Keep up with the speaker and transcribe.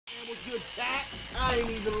What's good, chat? I ain't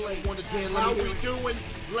even late. 1 to 10. How we doing,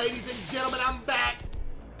 ladies and gentlemen? I'm back.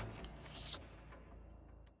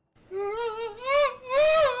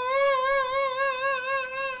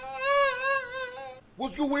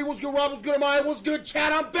 What's good, Wee? What's good, Rob? What's good, Amaya? What's good,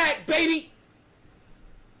 chat? I'm back, baby.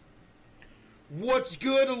 What's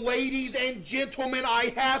good, ladies and gentlemen?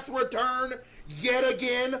 I hath returned yet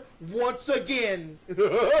again, once again.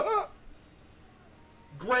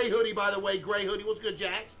 Gray hoodie, by the way. Gray hoodie. What's good,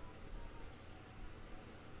 Jack?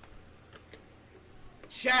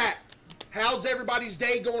 Chat, how's everybody's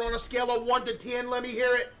day going on a scale of 1 to 10? Let me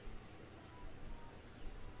hear it.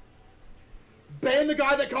 Ban the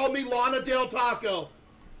guy that called me Lana Del Taco.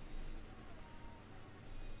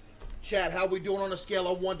 Chat, how we doing on a scale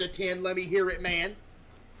of 1 to 10? Let me hear it, man.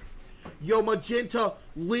 Yo, Magenta,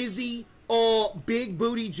 Lizzie, Big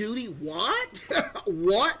Booty Judy. What?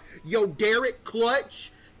 What? Yo, Derek,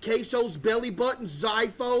 Clutch, CaseOh's Belly Button,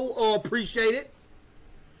 Zypho, appreciate it.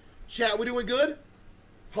 Chat, we doing good?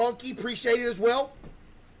 Hunky, appreciate it as well.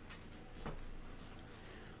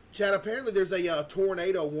 Chat, apparently there's a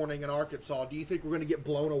tornado warning in Arkansas. Do you think we're going to get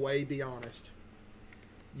blown away? Be honest.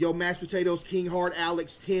 Yo, Mashed Potatoes, King Heart,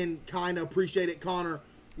 Alex, 10, kinda, appreciate it. Connor,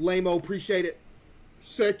 Lamo, appreciate it.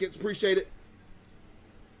 Seconds, appreciate it.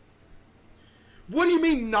 What do you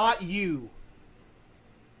mean, not you?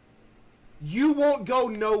 You won't go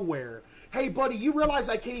nowhere. Hey, buddy, you realize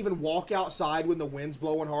I can't even walk outside when the wind's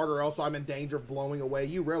blowing hard or else I'm in danger of blowing away?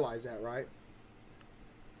 You realize that, right?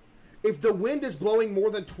 If the wind is blowing more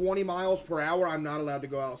than 20 miles per hour, I'm not allowed to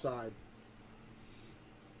go outside.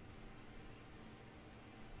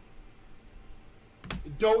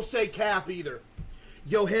 Don't say cap either.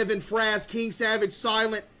 Yo, Heaven, Fraz, King Savage,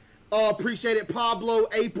 Silent, appreciate it. Pablo,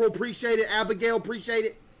 April, appreciate it. Abigail, appreciate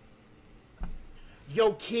it.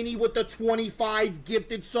 Yo, Kenny with the 25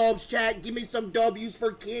 gifted subs, chat. Give me some W's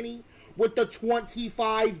for Kenny with the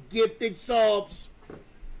 25 gifted subs.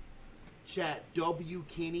 Chat, W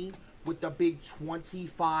Kenny with the big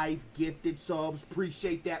 25 gifted subs.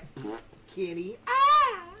 Appreciate that, Kenny.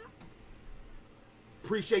 Ah!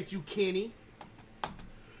 Appreciate you, Kenny.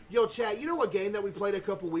 Yo, chat, you know what game that we played a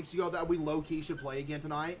couple weeks ago that we low-key should play again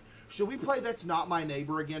tonight? Should we play That's Not My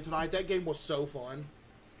Neighbor again tonight? That game was so fun.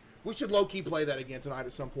 We should low-key play that again tonight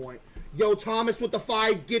at some point. Yo, Thomas with the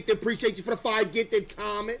 5 gifted. Appreciate you for the 5 gifted,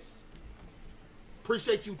 Thomas.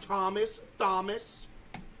 Appreciate you, Thomas.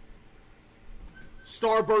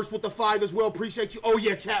 Starburst with the 5 as well. Appreciate you. Oh,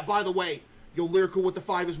 yeah, chat, by the way. Yo, Lyrical with the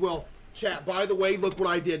 5 as well. Chat, by the way, look what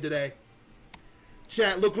I did today.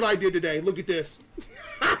 Chat, look what I did today. Look at this.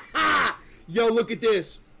 Yo, look at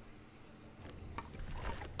this.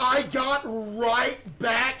 I got right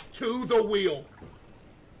back to the wheel.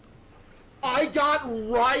 I got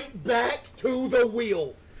right back to the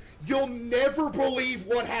wheel. You'll never believe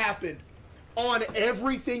what happened. On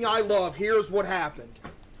everything I love, here's what happened.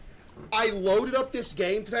 I loaded up this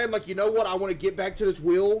game today. I'm like, you know what? I want to get back to this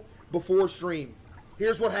wheel before stream.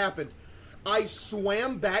 Here's what happened. I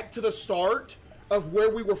swam back to the start of where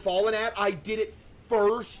we were falling at. I did it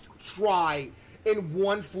first try in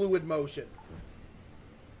one fluid motion.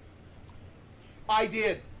 I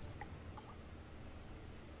did.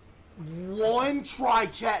 One try,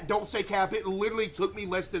 chat. Don't say cap. It literally took me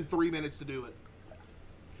less than 3 minutes to do it.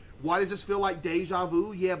 Why does this feel like deja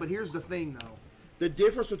vu? Yeah, but here's the thing, though. The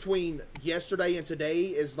difference between yesterday and today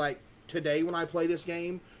is, like, today when I play this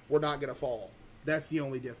game, we're not going to fall. That's the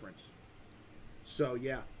only difference. So,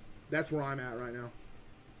 yeah. That's where I'm at right now.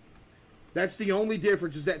 That's the only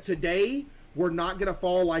difference, is that today, we're not going to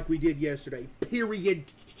fall like we did yesterday. Period.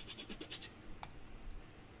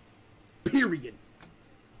 Period.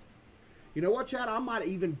 You know what, Chad? I might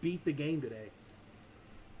even beat the game today.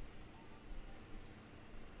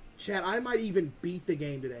 Chad, I might even beat the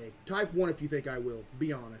game today. Type 1 if you think I will.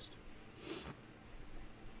 Be honest.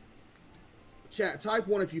 Chat, type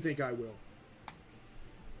 1 if you think I will.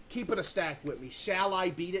 Keep it a stack with me. Shall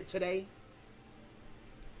I beat it today?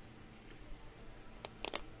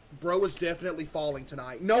 Bro is definitely falling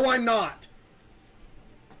tonight. No, I'm not.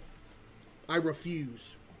 I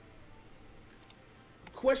refuse.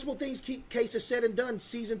 Questionable things case is said and done.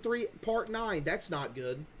 Season 3, Part 9. That's not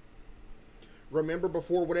good. Remember,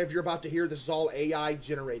 before whatever you're about to hear, this is all AI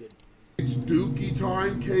generated. It's Dookie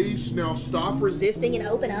time, Case. Now stop resisting and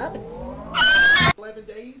open up. 11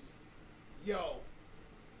 days? Yo.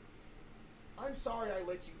 I'm sorry I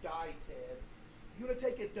let you die, Ted. You gonna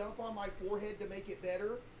take a dump on my forehead to make it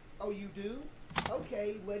better? Oh, you do?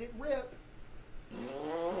 Okay, let it rip.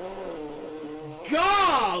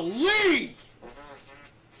 Golly!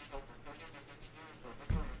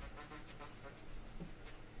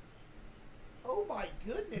 Oh my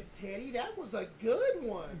goodness, Teddy, that was a good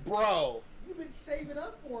one. Bro. You've been saving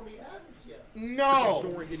up for me, haven't you? No.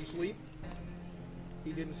 Snoring, did he sleep?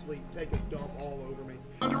 He didn't sleep. Take a dump all over me.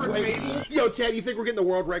 Under a table? Yo, Ted, you think we're getting the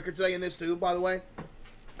world record today in this too, by the way?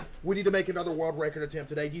 We need to make another world record attempt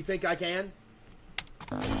today. Do you think I can?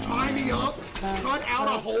 Tie me up, cut out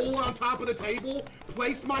a hole on top of the table,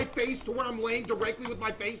 place my face to where I'm laying directly with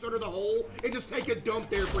my face under the hole, and just take a dump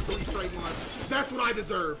there for 3 straight months. That's what I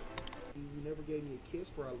deserve. You never gave me a kiss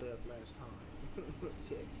before I left last time.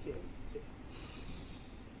 Tick, tick,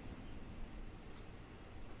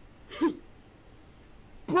 tick.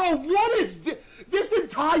 Bro, what is this? This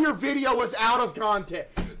entire video is out of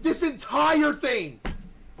context. This entire thing.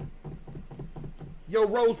 Yo,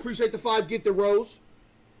 Rose, appreciate the 5 gifted, Rose.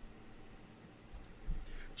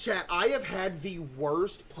 Chat, I have had the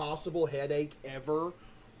worst possible headache ever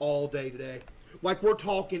all day today. Like, we're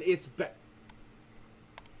talking, it's bad.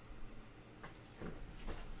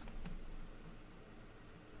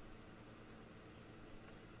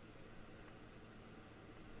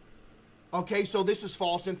 Okay, so this is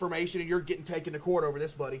false information and you're getting taken to court over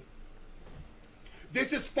this, buddy.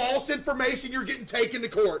 This is false information, you're getting taken to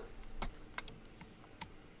court.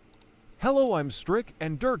 Hello, I'm Strick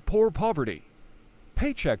and dirt poor poverty.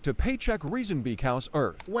 Paycheck to paycheck reason because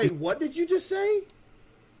earth. Wait, what did you just say?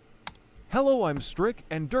 Hello, I'm Strick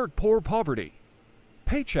and dirt poor poverty.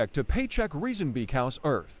 Paycheck to paycheck reason because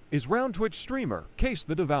earth is round Twitch streamer Case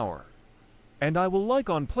the Devourer. And I will like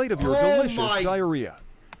on plate of your delicious diarrhea.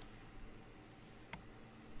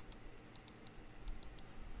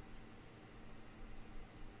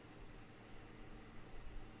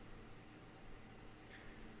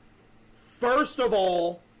 First of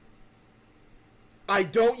all, I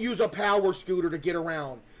don't use a power scooter to get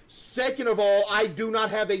around. Second of all, I do not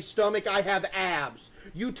have a stomach, I have abs.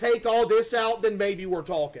 You take all this out, then maybe we're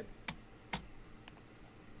talking.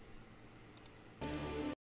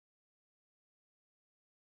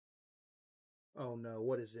 Oh no,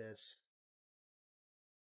 what is this?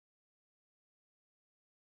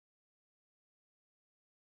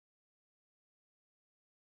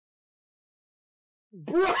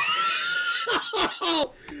 Bro!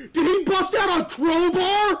 Did he bust out a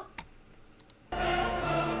crowbar?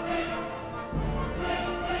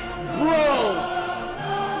 Bro!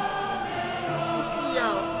 Yo.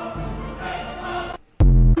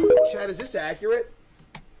 Chad, is this accurate?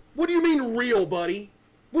 What do you mean real, buddy?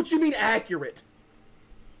 What you mean accurate?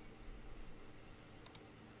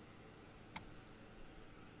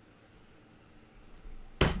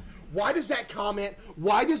 Why does that comment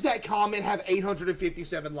have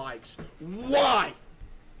 857 likes? Why?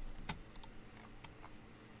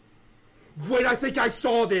 Wait, I think I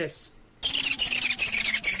saw this.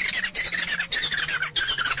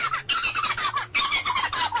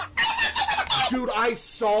 Dude, I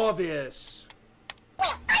saw this. I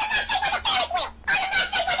am not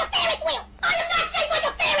shaped like a Ferris wheel. I am not shaped like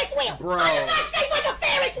a Ferris wheel. Bro. I am not shaped like a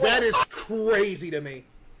Ferris wheel. That is crazy to me.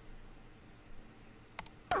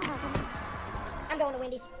 I'm going to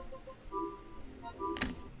Wendy's.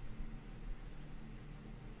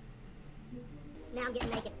 Now I'm getting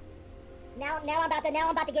naked. Now I'm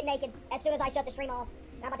about to get naked as soon as I shut the stream off.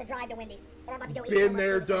 I'm about to drive to Wendy's. Or I'm about to go eat. Been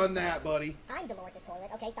there, done that, buddy. I'm Dolores' toilet.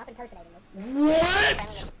 Okay, stop impersonating me.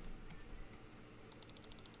 What?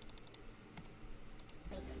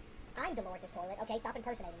 I'm Dolores' toilet. Okay, stop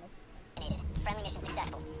impersonating me. Friendly mission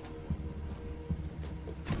successful.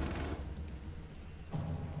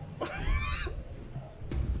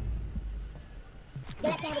 Yo,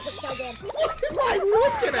 that sandwich looks so good. What am I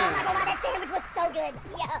looking Oh my at? god, that sandwich looks so good.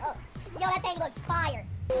 Yo, that thing looks fire.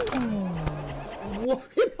 What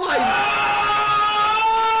am I?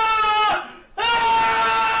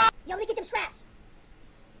 Yo, let me get them scraps.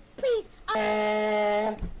 Please.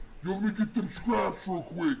 Yo, let me get them scraps real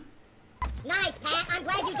quick. Nice, Pat. I'm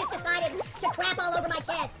glad you just decided to crap all over my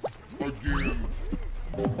chest. Again.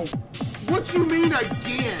 What you mean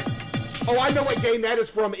again? Oh, I know what game that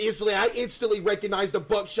is from instantly. I instantly recognize the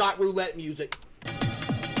buckshot roulette music.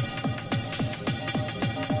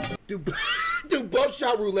 Dude, dude,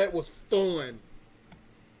 buckshot roulette was fun.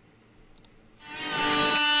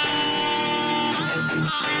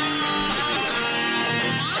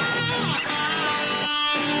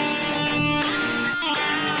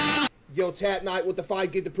 Yo, Tat Knight with the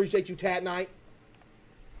 5 gig. Appreciate you, Tat Knight.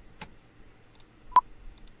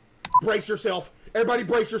 Brace yourself. Everybody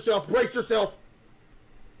brace yourself. Brace yourself.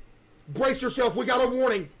 Brace yourself. We got a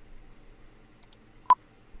warning.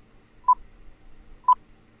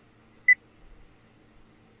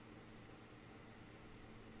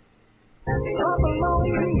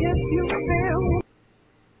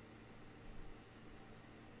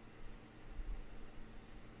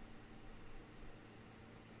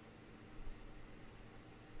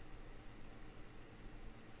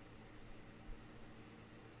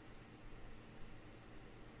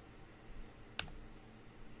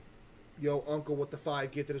 Yo, Uncle with the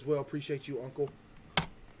 5 gifted as well. Appreciate you, Uncle.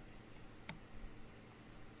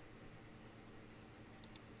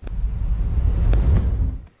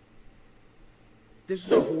 This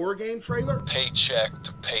is a horror game trailer? Paycheck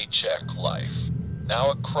to paycheck life.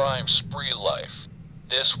 Now a crime spree life.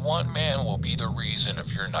 This one man will be the reason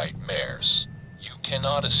of your nightmares. You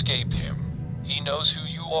cannot escape him. He knows who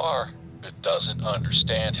you are, but doesn't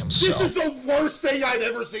understand himself. This is the worst thing I've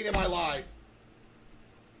ever seen in my life.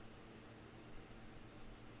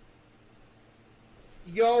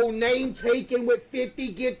 Yo, name taken with 50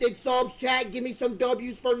 gifted subs. Chat, give me some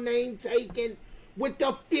W's for name taken with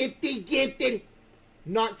the 50 gifted.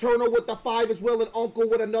 Nocturnal with the 5 as well, and Uncle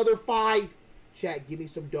with another 5. Chat, give me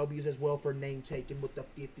some W's as well for name taken with the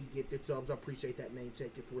 50 gifted subs. I appreciate that name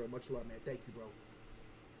taken for real. Much love, man. Thank you, bro.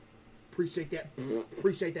 Appreciate that.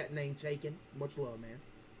 Appreciate that name taken. Much love, man.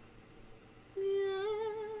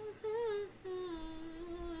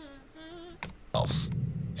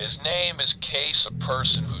 His name is Case, a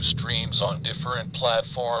person who streams on different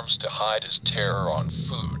platforms to hide his terror on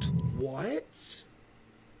food. What?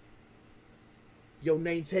 Yo,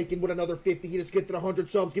 name taken with another 50. He just gifted 100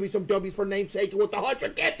 subs. Give me some W's for name taken with the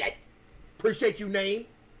 100 gifted. Appreciate you, name.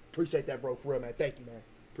 Appreciate that, bro. For real, man. Thank you, man.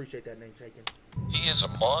 Appreciate that name taken. He is a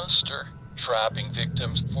monster, trapping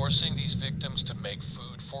victims, forcing these victims to make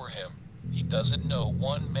food for him. He doesn't know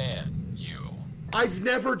one man, you. I've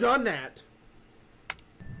never done that.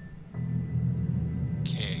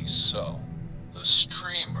 CaseOh, the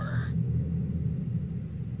streamer.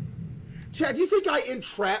 Chad, do you think I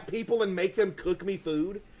entrap people and make them cook me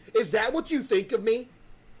food? Is that what you think of me?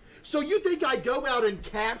 So you think I go out and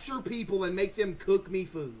capture people and make them cook me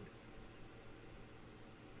food?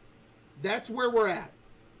 That's where we're at.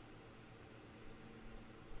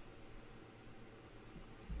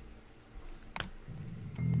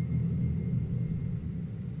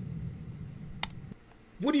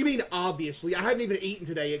 What do you mean, obviously? I haven't even eaten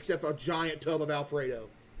today except a giant tub of Alfredo.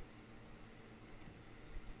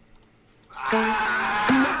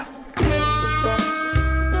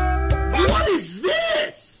 What is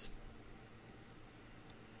this?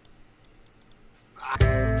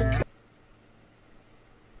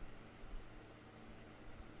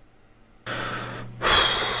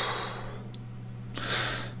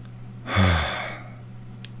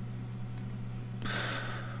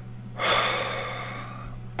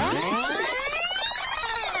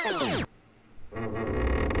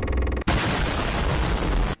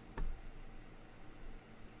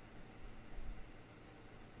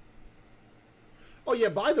 Oh yeah,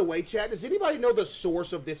 by the way, chat, does anybody know the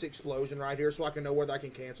source of this explosion right here so I can know whether I can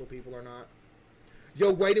cancel people or not?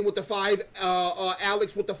 Yo, Raiden with the 5,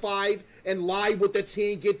 Alex with the 5, and Lie with the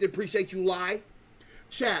 10 gifted. Appreciate you, Lie.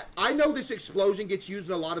 Chat, I know this explosion gets used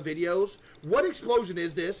in a lot of videos. What explosion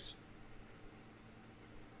is this?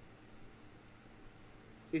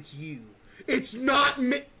 It's you. It's not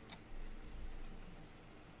me.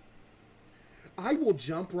 I will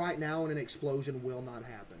jump right now and an explosion will not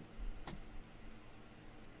happen.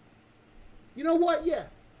 You know what? Yeah.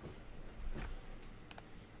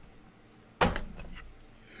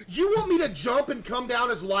 You want me to jump and come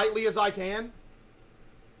down as lightly as I can?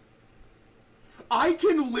 I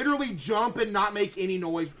can literally jump and not make any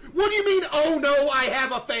noise. What do you mean, oh no, I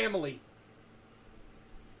have a family?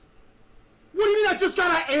 What do you mean I just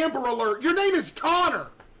got an Amber Alert? Your name is Connor.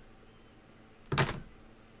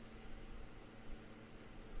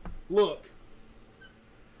 Look.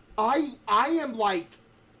 I am like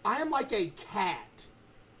a cat.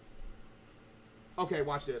 Okay,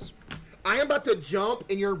 watch this. I am about to jump,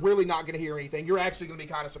 and you're really not going to hear anything. You're actually going to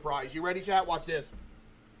be kind of surprised. You ready, chat? Watch this.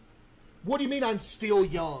 What do you mean I'm still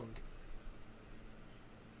young?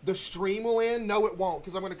 The stream will end? No, it won't,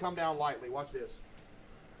 because I'm going to come down lightly. Watch this.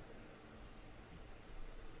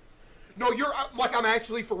 No, you're like, I'm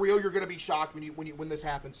actually for real. You're going to be shocked when this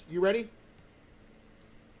happens. You ready?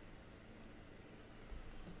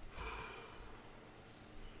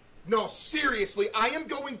 No, seriously, I am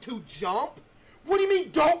going to jump? What do you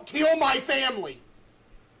mean, don't kill my family?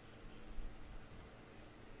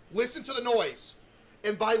 Listen to the noise.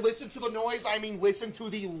 And by listen to the noise, I mean listen to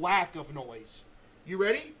the lack of noise. You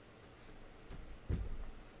ready?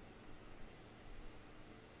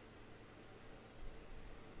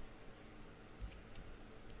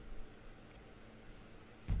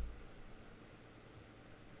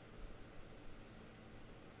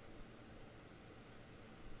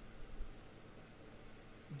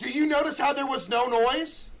 Do you notice how there was no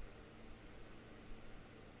noise?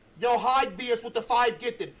 Yo, hide BS with the 5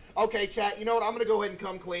 gifted. Okay, chat, you know what? I'm going to go ahead and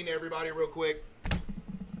come clean to everybody real quick.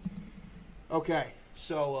 Okay,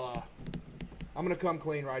 so, I'm going to come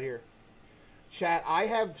clean right here. Chat, I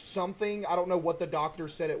have something, I don't know what the doctor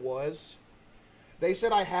said it was. They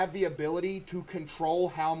said I have the ability to control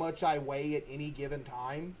how much I weigh at any given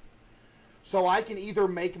time. So I can either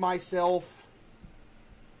make myself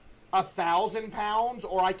 1,000 pounds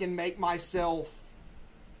or I can make myself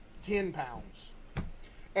 10 pounds.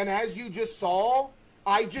 And as you just saw,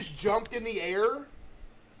 I just jumped in the air,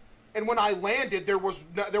 and when I landed, there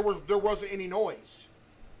wasn't any noise.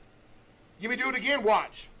 Let me do it again.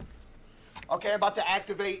 Watch. Okay, I'm about to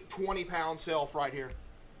activate 20-pound self right here.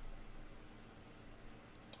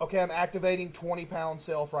 Okay, I'm activating 20-pound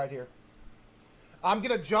self right here. I'm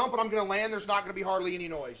going to jump and I'm going to land. There's not going to be hardly any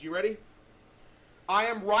noise. You ready? I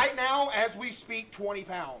am right now, as we speak, 20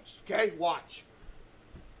 pounds. Okay, watch.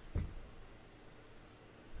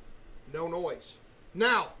 No noise.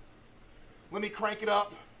 Now, let me crank it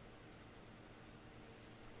up.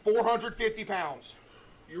 450 pounds.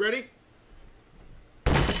 You ready?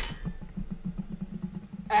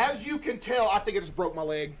 As you can tell, I think I just broke my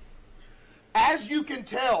leg. As you can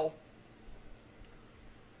tell,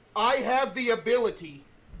 I have the ability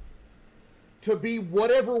to be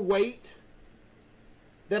whatever weight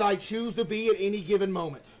that I choose to be at any given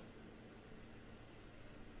moment.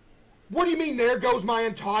 What do you mean, there goes my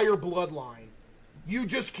entire bloodline? You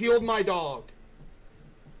just killed my dog.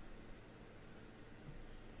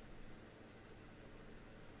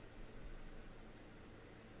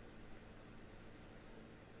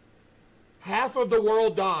 Half of the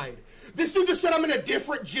world died. This dude just said I'm in a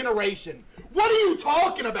different generation. What are you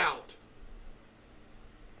talking about?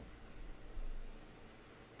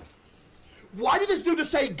 Why did this dude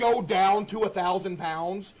just say go down to 1,000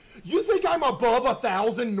 pounds? You think I'm above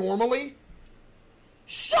 1,000 normally?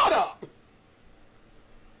 Shut up!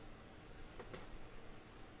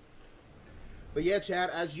 But yeah, Chad,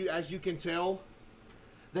 as you can tell,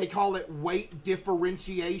 they call it weight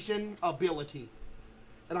differentiation ability.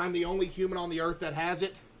 And I'm the only human on the earth that has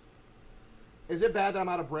it. Is it bad that I'm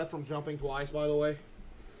out of breath from jumping twice, by the way?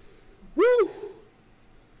 Woo!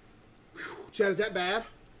 Chad, is that bad?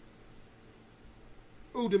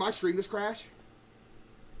 Ooh, did my stream just crash?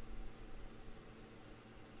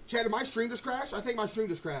 Chad, did my stream just crash? I think my stream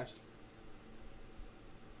just crashed.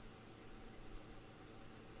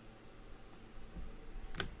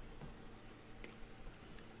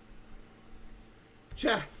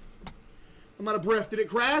 Chad, I'm out of breath. Did it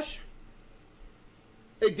crash?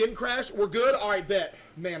 It didn't crash? We're good? Alright, bet.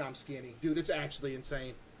 Man, I'm skinny. Dude, it's actually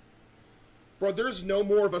insane. Bro, there's no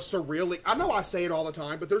more of a surreal... I know I say it all the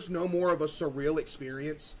time, but there's no more of a surreal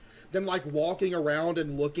experience than, like, walking around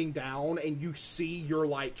and looking down and you see your,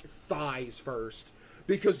 like, thighs first.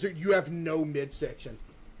 Because you have no midsection.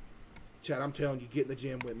 Chad, I'm telling you, get in the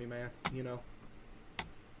gym with me, man. You know?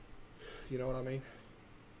 You know what I mean?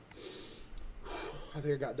 I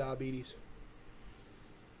think I got diabetes.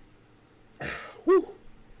 Whew.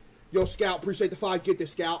 Yo, Scout, appreciate the 5. Get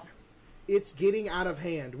this, Scout. It's getting out of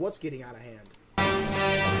hand. What's getting out of hand?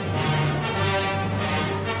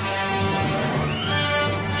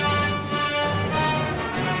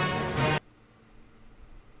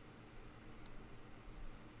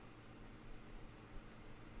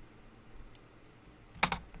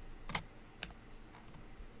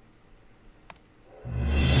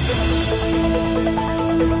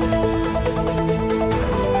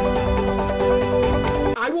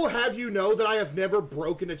 You know that I have never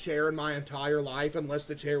broken a chair in my entire life unless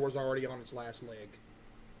the chair was already on its last leg.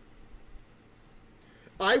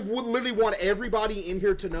 I would literally want everybody in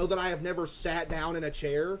here to know that I have never sat down in a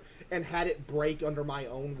chair and had it break under my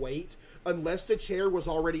own weight unless the chair was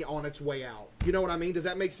already on its way out. You know what I mean? Does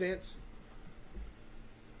that make sense?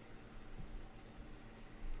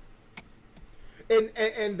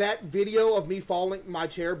 And that video of me falling, my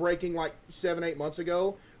chair breaking like 7-8 months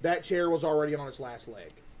ago, that chair was already on its last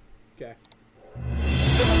leg. Okay.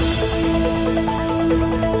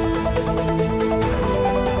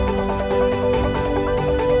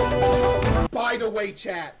 By the way,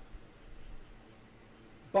 chat.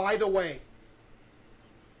 By the way.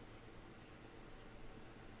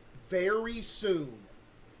 Very soon,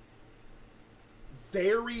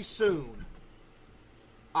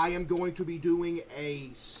 I am going to be doing a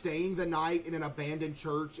staying the night in an abandoned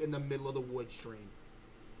church in the middle of the woods stream.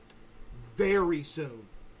 Very soon.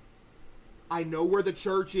 I know where the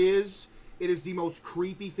church is. It is the most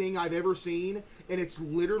creepy thing I've ever seen. And it's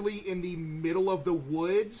literally in the middle of the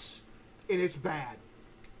woods. And it's bad.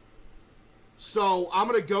 So I'm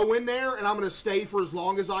going to go in there and I'm going to stay for as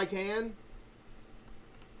long as I can.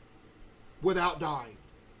 Without dying.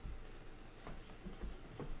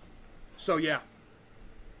 So yeah.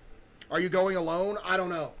 Are you going alone? I don't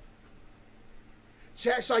know.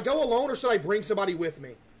 Chat, should I go alone or should I bring somebody with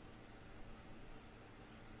me?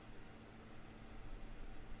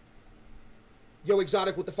 Yo,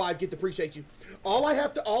 Exotic with the 5 gift, appreciate you. All I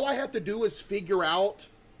have to do is figure out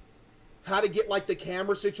how to get like the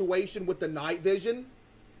camera situation with the night vision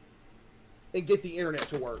and get the internet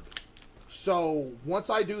to work. So once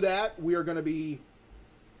I do that, we are going to be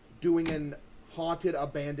doing an haunted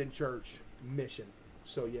abandoned church mission.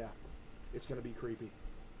 So yeah, it's going to be creepy.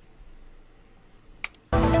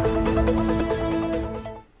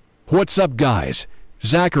 What's up, guys?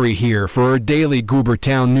 Zachary here for our daily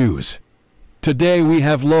Goobertown news. Today we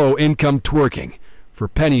have low-income twerking for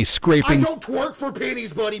pennies scraping. I don't twerk for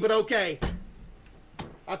pennies, buddy, but okay.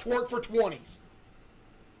 I twerk for 20s.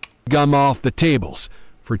 Gum off the tables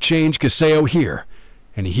for change. CaseOh here,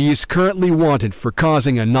 and he is currently wanted for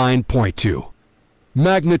causing a 9.2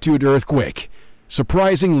 magnitude earthquake.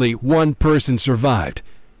 Surprisingly, one person survived,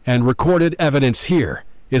 and recorded evidence here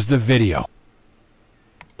is the video.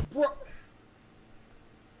 Bro.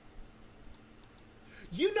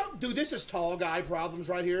 You know, dude, this is tall guy problems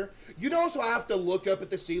right here. You know, so I have to look up at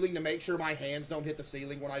the ceiling to make sure my hands don't hit the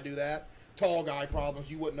ceiling when I do that. Tall guy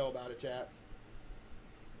problems. You wouldn't know about it, chat.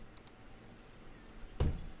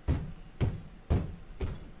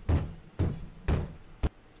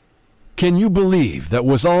 Can you believe that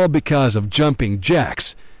was all because of jumping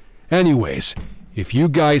jacks? Anyways, if you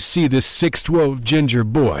guys see this 6'12" ginger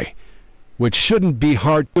boy, which shouldn't be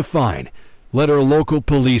hard to find, let our local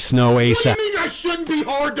police know ASAP. What do you mean I shouldn't be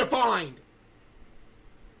hard to find?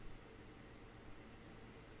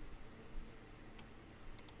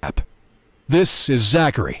 This is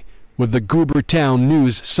Zachary with the Goobertown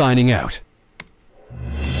News signing out.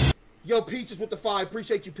 Yo, Peaches with the 5.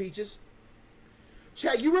 Appreciate you, Peaches.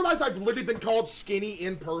 Chat, you realize I've literally been called skinny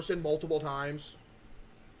in person multiple times?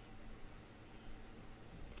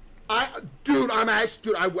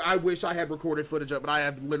 I wish I had recorded footage of it, but I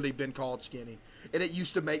have literally been called skinny. And it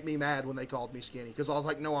used to make me mad when they called me skinny, because I was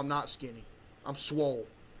like, no, I'm not skinny. I'm swole.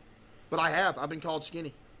 But I've been called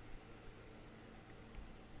skinny.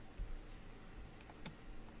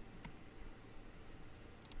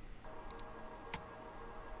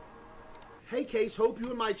 Hey, Case, hope you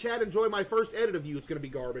and my chat enjoy my first edit of you. It's going to be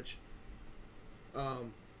garbage.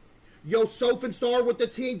 Yo, Sophin Star with the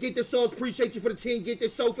 10 get this sauce. Appreciate you for the 10 get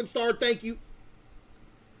this Sophin Star. Thank you.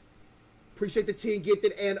 Appreciate the 10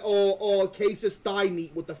 gifted and all cases thigh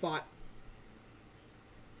meat with the 5.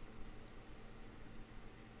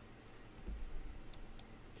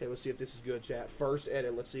 Okay, let's see if this is good, chat. First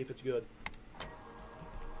edit. Let's see if it's good.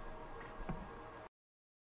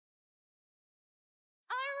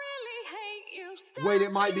 Wait,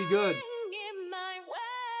 it might be good.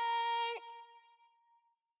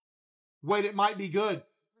 Wait, it might be good.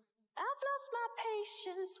 I've lost my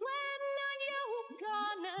patience when are you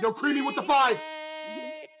gonna Yo, Creamy with the 5.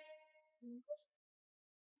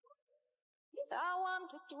 I want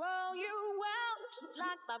to throw you out just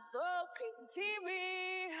like my broken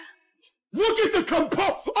TV. Look at the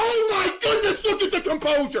compo- Oh my goodness, look at the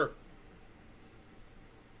composure!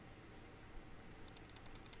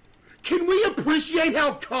 Can we appreciate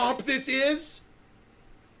how comp this is?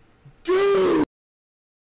 Dude!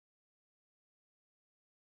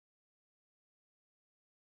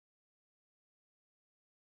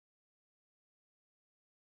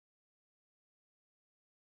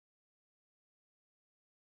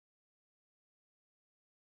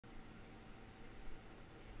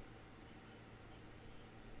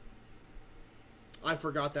 I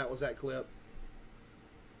forgot that was that clip.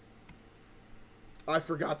 I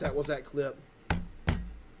forgot that was that clip.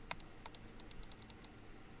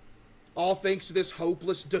 All thanks to this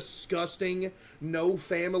hopeless, disgusting, no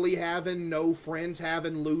family having, no friends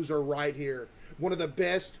having loser right here. One of the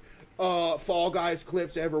best Fall Guys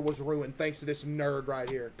clips ever was ruined thanks to this nerd right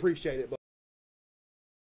here. Appreciate it, bud.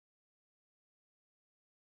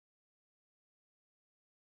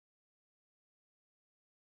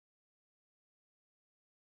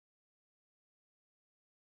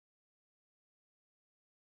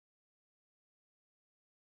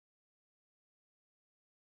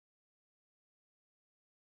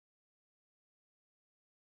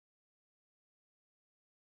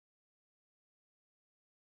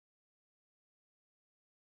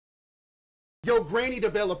 Yo, Granny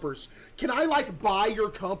developers, can I, like, buy your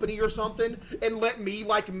company or something and let me,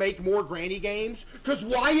 like, make more Granny games? Because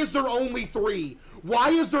why is there only 3?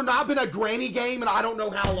 Why has there not been a Granny game in I don't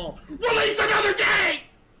know how long? Release another game!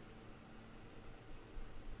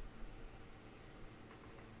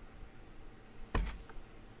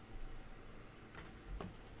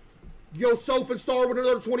 Yo, Sophin Star with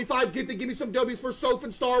another 25 gifted. Give me some W's for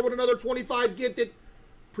Sophin Star with another 25 gifted.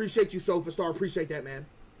 Appreciate you, Sofa Star. Appreciate that, man.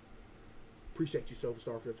 Appreciate you, Sofa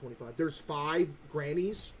Star, for the 25. There's 5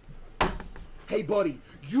 grannies. Hey, buddy,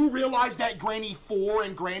 you realize that Granny 4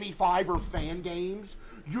 and Granny 5 are fan games?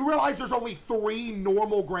 You realize there's only 3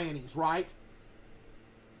 normal grannies, right?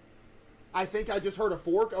 I think I just heard a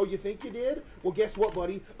fork. Oh, you think you did? Well, guess what,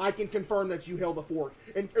 buddy? I can confirm that you held a fork,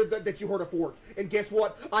 that you heard a fork. And guess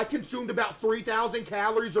what? I consumed about 3,000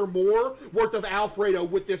 calories or more worth of Alfredo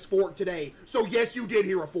with this fork today. So yes, you did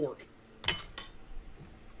hear a fork.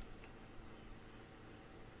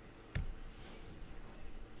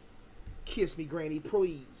 Kiss me, Granny,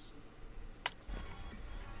 please.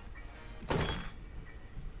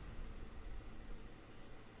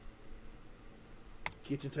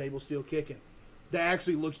 Kitchen table still kicking. That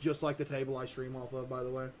actually looks just like the table I stream off of, by the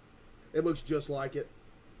way. It looks just like it.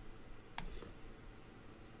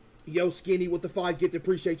 Yo, Skinny with the 5 gift.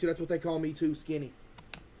 Appreciate you. That's what they call me too, Skinny.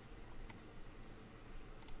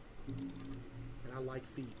 And I like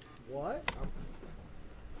feet. What?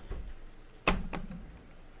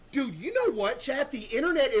 Dude, you know what, chat? The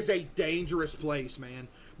internet is a dangerous place, man.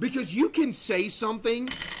 Because you can say something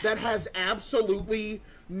that has absolutely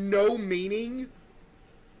no meaning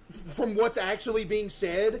from what's actually being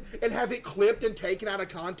said and have it clipped and taken out of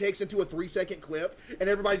context into a 3-second clip and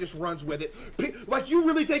everybody just runs with it. Like, you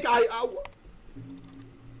really think and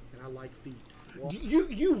I like feet.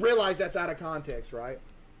 You realize that's out of context, right?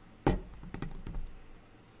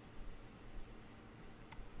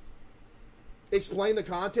 Explain the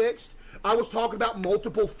context. I was talking about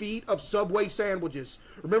multiple feet of Subway sandwiches.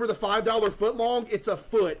 Remember the $5 footlong? It's a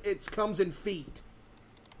foot. It comes in feet.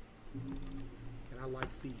 And I like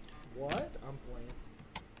feet. What? I'm playing.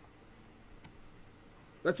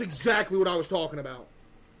 That's exactly what I was talking about.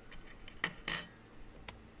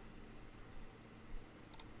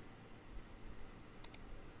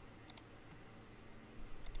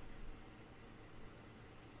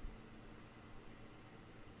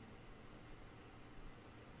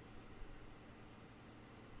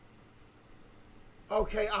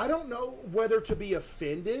 Okay, I don't know whether to be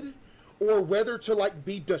offended or whether to, like,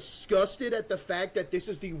 be disgusted at the fact that this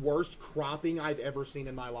is the worst cropping I've ever seen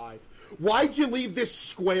in my life. Why'd you leave this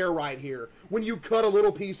square right here when you cut a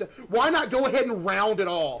little piece of... Why not go ahead and round it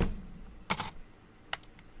off?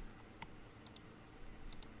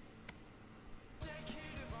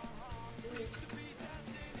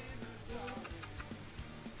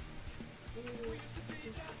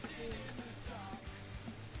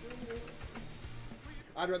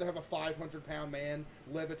 I'd rather have a 500-pound man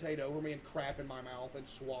levitate over me and crap in my mouth and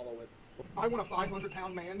swallow it. I want a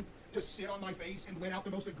 500-pound man to sit on my face and let out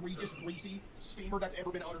the most egregious, greasy steamer that's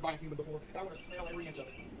ever been uttered by a human before. And I want to smell every inch of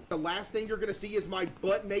it. The last thing you're going to see is my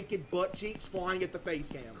butt-naked butt cheeks flying at the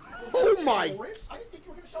face cam. Oh my... Boris, I didn't think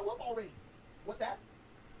you were going to show up already. What's that?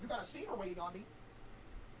 You got a steamer waiting on me.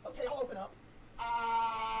 Okay, I'll open up.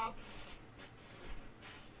 Oh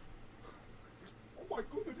my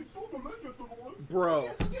goodness, it's so delicious, Dolores. Bro.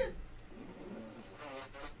 Again.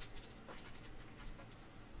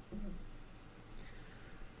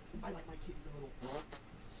 I like my kittens a little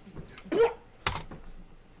steamed.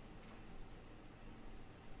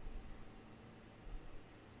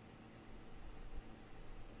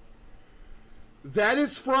 That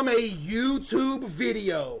is from a YouTube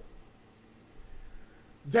video.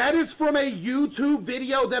 That is from a YouTube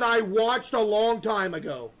video that I watched a long time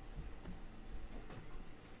ago.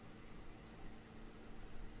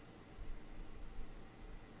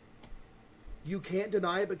 You can't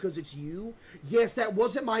deny it because it's you? Yes, that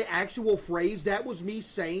wasn't my actual phrase. That was me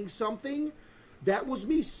saying something. That was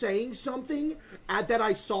me saying something that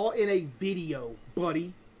I saw in a video,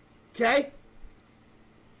 buddy. Okay?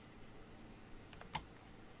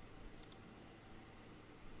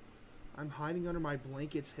 I'm hiding under my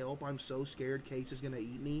blankets. Help. I'm so scared Case is going to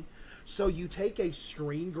eat me. So you take a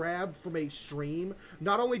screen grab from a stream.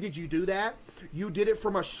 Not only did you do that, you did it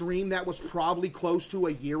from a stream that was probably close to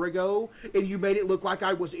a year ago, and you made it look like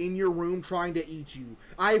I was in your room trying to eat you.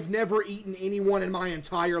 I've never eaten anyone in my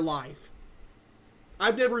entire life.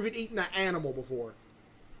 I've never even eaten an animal before,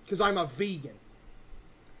 because I'm a vegan.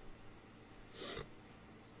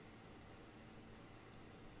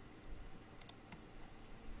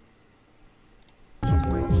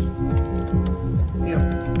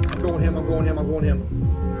 I'm going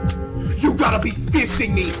him. You gotta be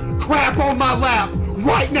fisting me! Crap on my lap!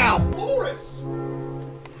 Right now! Boris!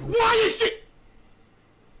 Why is she...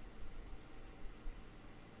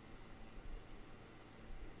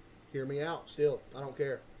 Hear me out, still. I don't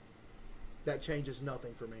care. That changes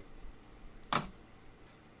nothing for me.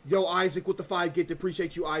 Yo, Isaac with the 5 gift.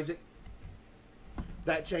 Appreciate you, Isaac.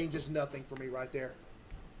 That changes nothing for me right there.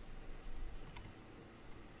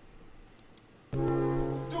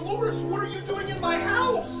 what are you doing in my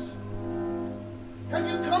house? Have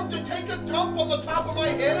you come to take a dump on the top of my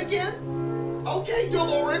head again? Okay,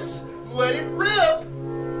 Dolores, let it rip.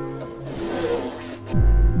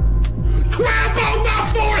 Crap on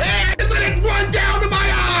my forehead and let it run down to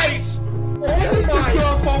my eyes! Oh my!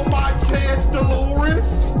 Dump on my chest,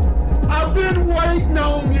 Dolores. I've been waiting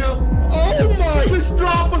on you. Oh my! Just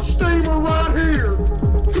drop a steamer right here.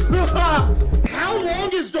 How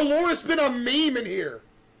long has Dolores been a meme in here?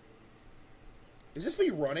 Is this me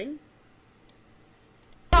running?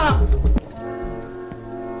 Ah!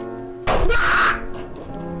 Ah!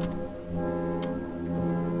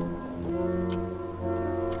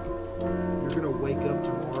 You're gonna wake up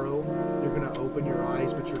tomorrow, you're gonna open your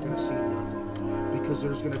eyes, but you're gonna see nothing. Because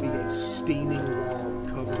there's gonna be a steaming log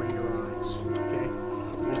covering your eyes, okay?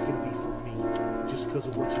 And it's gonna be for me, just because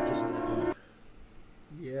of what you just did.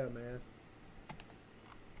 Yeah, man.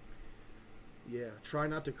 Yeah, try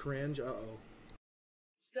not to cringe, uh-oh.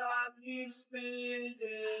 Stop me spending.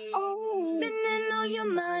 Oh, spending all your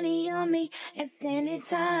money on me and spending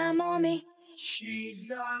time on me. She's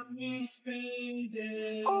got me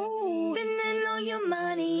spending. Oh, spending all your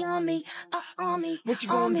money on me, on me. What you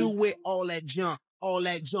gonna do with all that junk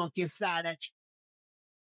inside that?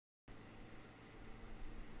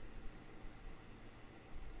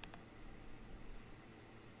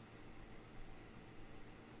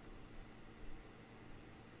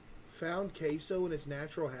 Found CaseOh in its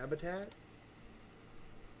natural habitat?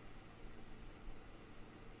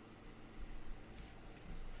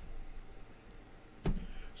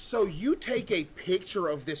 So you take a picture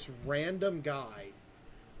of this random guy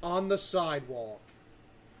on the sidewalk.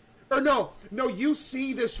 Or no, you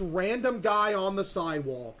see this random guy on the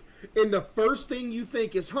sidewalk, and the first thing you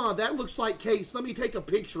think is, huh, that looks like Case. Let me take a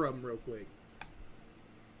picture of him real quick.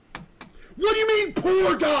 What do you mean,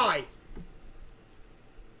 poor guy?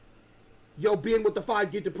 Yo, Ben with the 5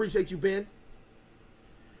 gift, appreciate you, Ben.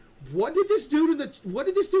 What did this dude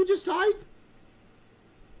just type?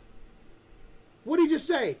 What did he just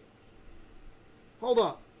say? Hold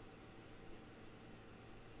up.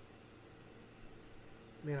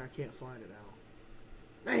 Man, I can't find it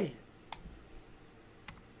now. Man.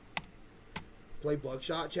 Play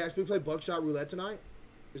Buckshot. Chats, we play Buckshot Roulette tonight?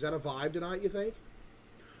 Is that a vibe tonight, you think?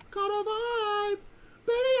 Got a vibe.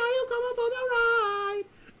 Baby, are you coming for the ride?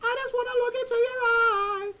 I just want to look into your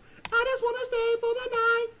eyes. I just want to stay for the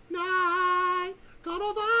night. Got a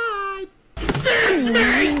vibe. This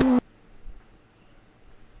me!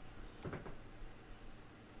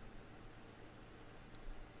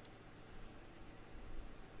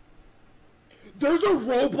 There's a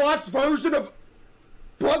Roblox version of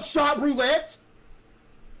Buckshot Roulette?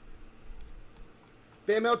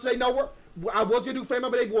 Fan mail today? No, I was going to do fan mail,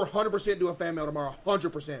 but we're 100% doing fan mail tomorrow.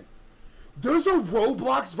 100%. There's a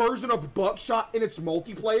Roblox version of Buckshot in its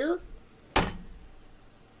multiplayer?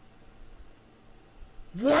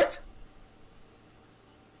 What?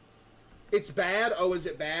 It's bad? Oh, is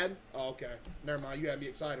it bad? Oh, okay. Never mind. You had me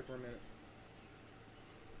excited for a minute.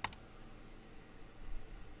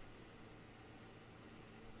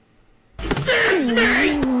 This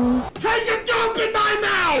me! Take a dump in my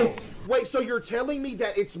mouth! Wait, so you're telling me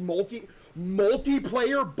that it's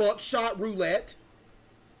multiplayer Buckshot Roulette?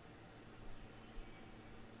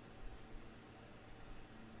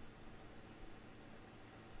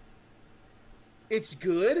 It's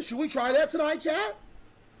good? Should we try that tonight, chat?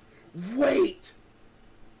 Wait!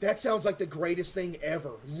 That sounds like the greatest thing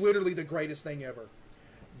ever. Literally the greatest thing ever.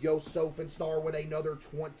 Yo, Sophinstar with another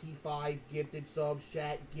 25 gifted subs,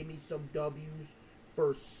 chat. Give me some W's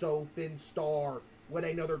for Sophinstar with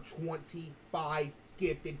another 25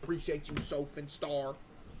 gifted. Appreciate you, Sophinstar.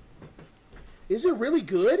 Is it really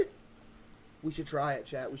good? We should try it,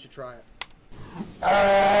 chat. We should try it.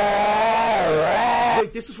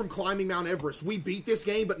 Wait, this is from Climbing Mount Everest. We beat this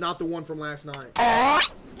game, but not the one from last night.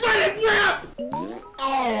 Let it rip!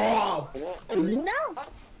 Oh! No!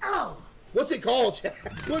 Oh! What's it called, chat?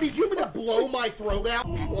 Buddy, you want me to blow my throat out?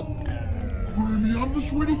 Granny, I'm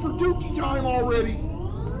just ready for dookie time already.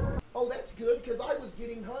 Oh, that's good, because I was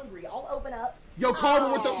getting hungry. I'll open up. Yo,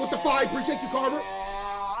 Carver with the 5. Appreciate you, Carver.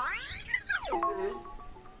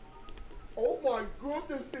 Oh my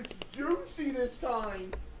goodness, it's juicy this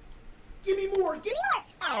time. Give me more. Give me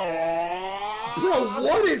more. Bro,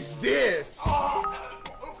 what is this?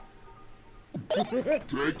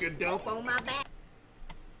 Take a dump On my back.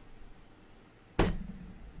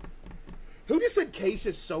 Who just said Case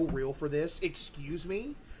is so real for this? Excuse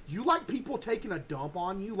me? You like people taking a dump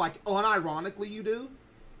on you? Like, unironically you do?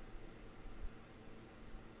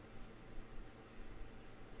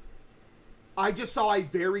 I just saw a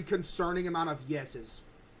very concerning amount of yeses.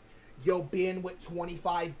 Yo, Ben with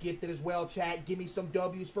 25 gifted as well, chat. Give me some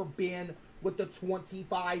W's for Ben with the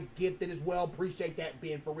 25 gifted as well. Appreciate that,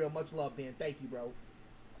 Ben, for real. Much love, Ben. Thank you, bro.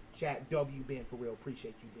 Chat, W, Ben, for real.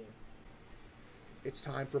 Appreciate you, Ben. It's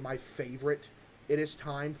time for my favorite. It is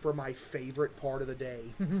time for my favorite part of the day.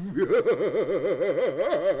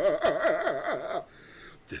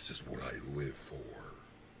 This is what I live for.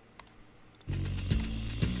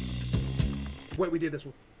 Wait, we did this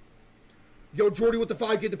one. Yo, Jordy with the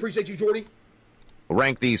 5 gifted. Appreciate you, Jordy.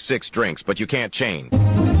 Rank these 6 drinks, but you can't chain.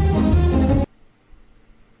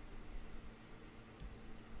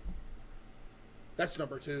 That's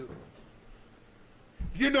number 2.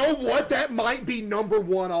 You know what? That might be number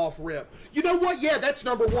 1 off rip. You know what? Yeah, that's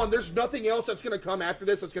number 1. There's nothing else that's going to come after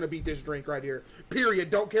this that's going to beat this drink right here.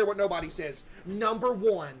 Period. Don't care what nobody says. Number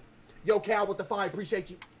 1. Yo, Cal with the 5. Appreciate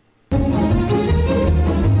you.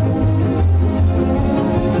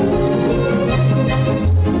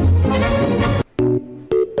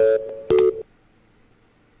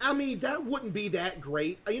 I mean, that wouldn't be that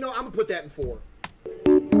great. You know, I'm going to put that in 4.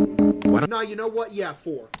 No, you know what? Yeah,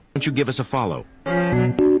 4. Don't you give us a follow? 4.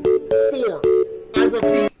 I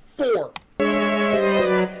repeat, 4.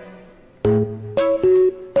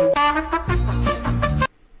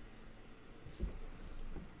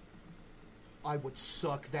 I would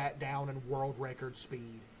suck that down in world record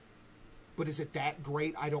speed. But is it that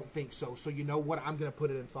great? I don't think so. So you know what? I'm going to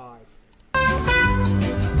put it in 5.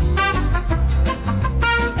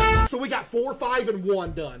 So we got 4, 5, and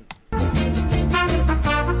 1 done.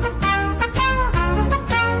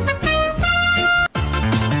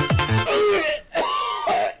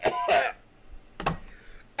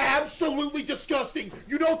 Absolutely disgusting.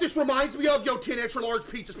 You know what this reminds me of? Yo, 10 extra large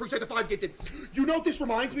pizzas. Appreciate the 5 gifted. You know what this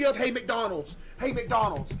reminds me of? Hey, McDonald's. Hey,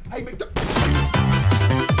 McDonald's. Hey,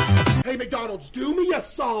 Hey, McDonald's. Do me a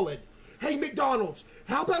solid. Hey, McDonald's.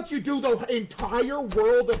 How about you do the entire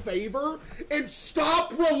world a favor and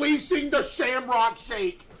stop releasing the Shamrock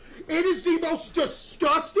Shake? It is the most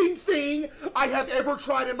disgusting thing I have ever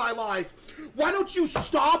tried in my life. Why don't you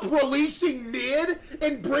stop releasing mid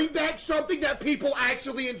and bring back something that people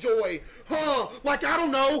actually enjoy? Like, I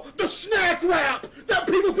don't know, the snack wrap that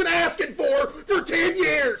people's been asking for 10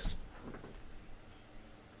 years.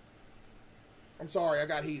 I'm sorry, I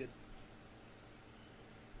got heated.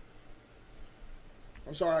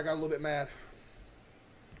 I'm sorry, I got a little bit mad.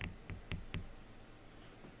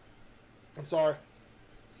 I'm sorry.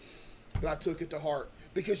 But I took it to heart.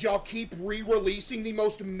 Because y'all keep re-releasing the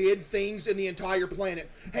most mid things in the entire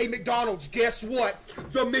planet. Hey, McDonald's, guess what?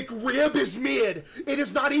 The McRib is mid. It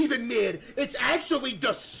is not even mid. It's actually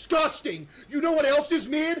disgusting. You know what else is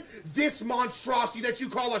mid? This monstrosity that you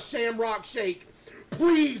call a Shamrock Shake.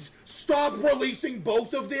 Please stop releasing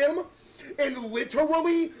both of them and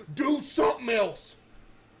literally do something else.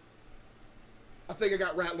 I think I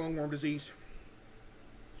got rat lungworm disease.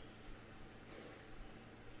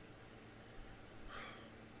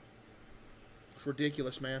 It's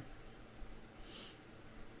ridiculous, man.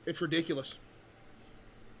 It's ridiculous.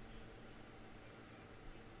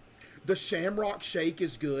 The Shamrock Shake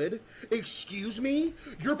is good. Excuse me?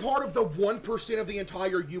 You're part of the 1% of the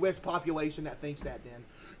entire U.S. population that thinks that, then.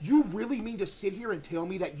 You really mean to sit here and tell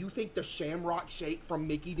me that you think the Shamrock Shake from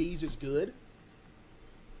Mickey D's is good?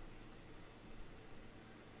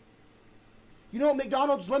 You know what,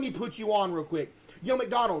 McDonald's? Let me put you on real quick. Yo,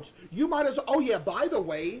 McDonald's, you might as well... Oh, yeah, by the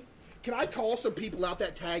way... Can I call some people out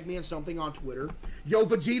that tag me in something on Twitter? Yo,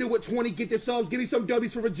 Vegeta with 20 get the subs. Give me some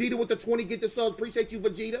W's for Vegeta with the 20 get the subs. Appreciate you,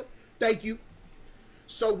 Vegeta. Thank you.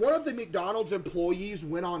 So one of the McDonald's employees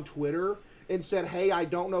went on Twitter and said, "Hey, I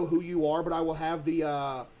don't know who you are, but I will have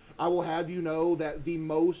you know that the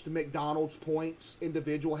most McDonald's points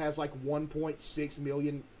individual has like 1.6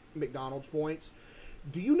 million McDonald's points."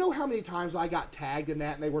 Do you know how many times I got tagged in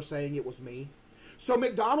that and they were saying it was me? So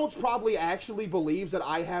McDonald's probably actually believes that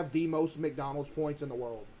I have the most McDonald's points in the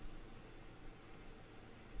world.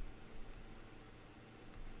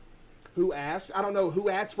 Who asked? I don't know. Who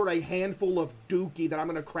asked for a handful of dookie that I'm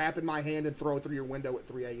going to crap in my hand and throw it through your window at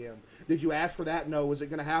 3 a.m.? Did you ask for that? No. Is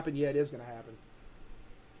it going to happen? Yeah, it is going to happen.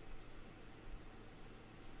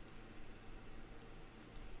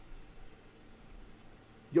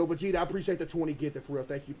 Yo, Vegeta, I appreciate the 20 gifted for real.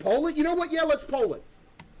 Thank you. Poll it? You know what? Yeah, let's poll it.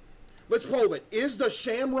 Let's poll it. Is the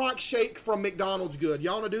Shamrock Shake from McDonald's good?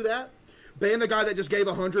 Y'all want to do that? Ban the guy that just gave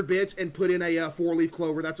 100 bits and put in a 4-leaf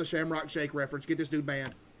clover. That's a Shamrock Shake reference. Get this dude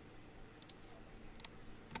banned.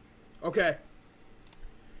 Okay.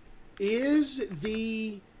 Is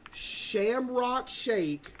the Shamrock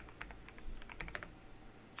Shake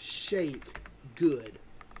good?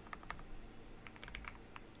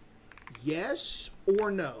 Yes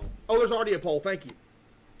or no? Oh, there's already a poll. Thank you.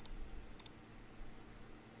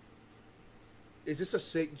 Is this a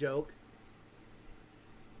sick joke?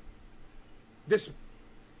 This...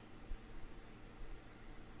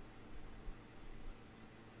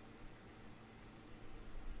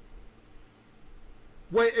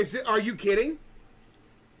 Wait, is it... Are you kidding?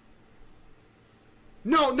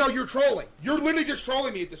 No, you're trolling. You're literally just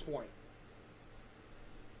trolling me at this point.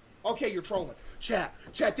 Okay, you're trolling. Chat,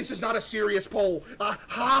 this is not a serious poll.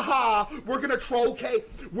 We're gonna troll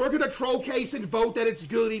Case and vote that it's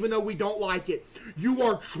good even though we don't like it. You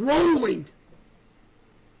are trolling!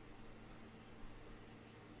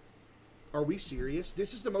 Are we serious?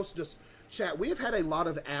 This is the most chat, we have had a lot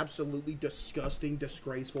of absolutely disgusting,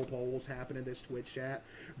 disgraceful polls happen in this Twitch chat.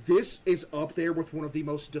 This is up there with one of the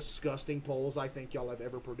most disgusting polls I think y'all have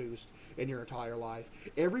ever produced in your entire life.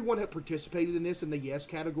 Everyone that participated in this in the yes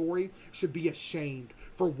category should be ashamed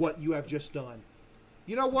for what you have just done.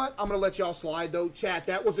 You know what? I'm going to let y'all slide, though. Chat,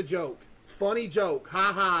 that was a joke. Funny joke.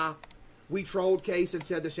 Ha ha. We trolled Case and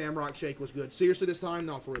said the Shamrock Shake was good. Seriously this time?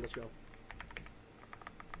 No, for real. Let's go.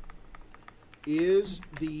 Is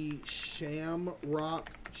the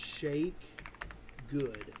Shamrock Shake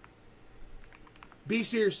good? Be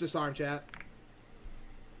serious this time, chat.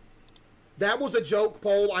 That was a joke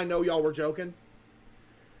poll. I know y'all were joking.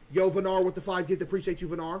 Yo, Vinar with the 5 gift. Appreciate you,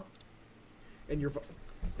 Vinar. And your...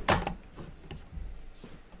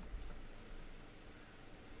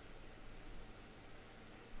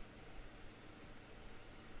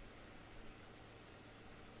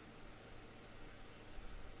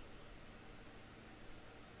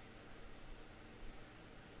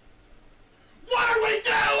 What are we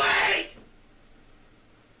doing?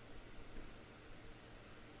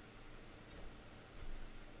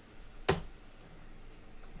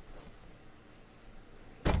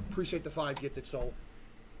 Appreciate the 5 gifted soul.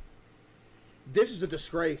 This is a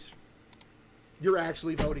disgrace. You're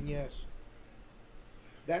actually voting yes.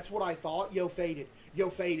 That's what I thought. Yo, Faded.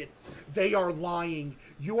 They are lying.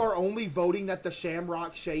 You are only voting that the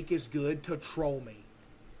Shamrock Shake is good to troll me.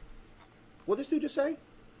 What did this dude just say?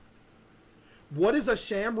 What is a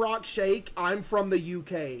Shamrock Shake? I'm from the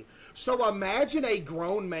UK. So imagine a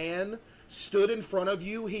grown man stood in front of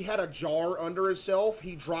you. He had a jar under himself.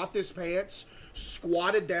 He dropped his pants,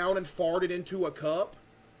 squatted down and farted into a cup,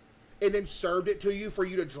 and then served it to you for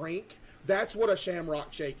you to drink. That's what a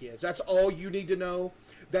Shamrock Shake is. That's all you need to know.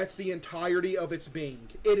 That's the entirety of its being.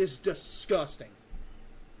 It is disgusting.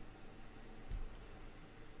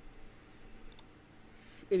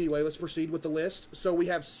 Anyway, let's proceed with the list. So we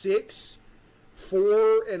have 6...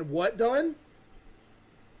 4 and what done?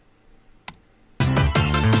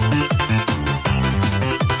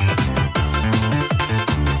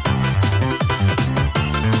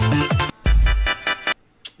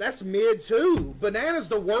 That's mid too. Banana's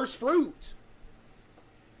the worst fruit.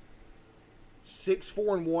 6,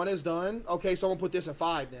 4, and 1 is done. Okay, so I'm gonna put this at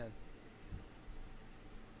 5 then.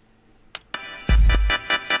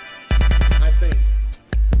 I think.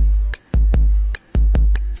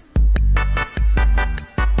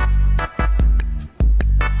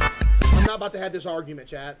 Not about to have this argument,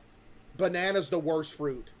 chat. Banana's the worst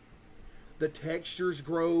fruit. The texture's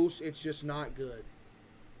gross. It's just not good.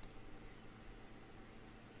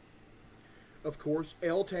 Of course,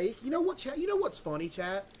 L take. You know what, chat? You know what's funny,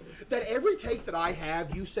 chat? That every take that I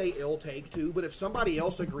have, you say L take too, but if somebody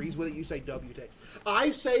else agrees with it, you say W take.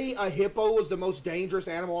 I say a hippo is the most dangerous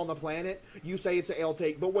animal on the planet. You say it's an L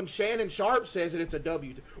take. But when Shannon Sharp says it, it's a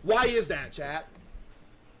W take. Why is that, chat?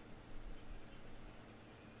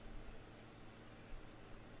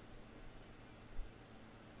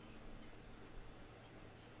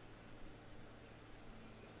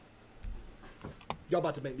 Y'all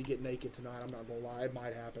about to make me get naked tonight. I'm not gonna lie. It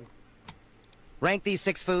might happen. Rank these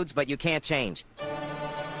 6 foods, but you can't change.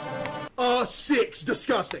 6.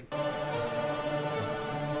 Disgusting.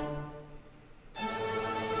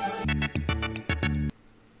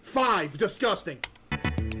 Five. Disgusting.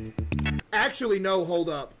 Actually, no. Hold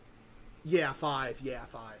up. Yeah, 5. Yeah,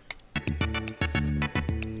 5.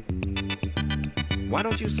 Why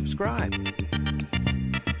don't you subscribe?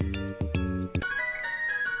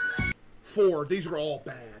 4. These are all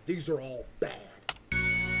bad. These are all bad.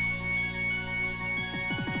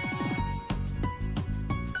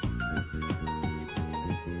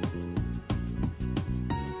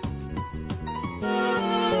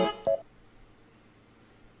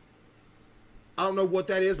 I don't know what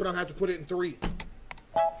that is, but I'll have to put it in 3.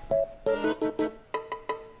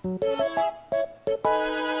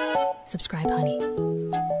 Subscribe, honey.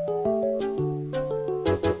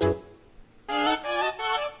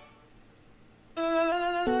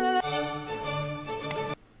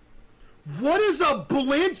 What is a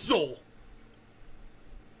blinzel?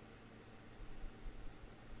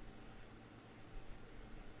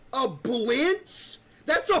 A blintz?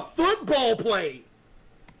 That's a football play.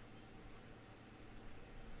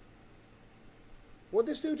 What'd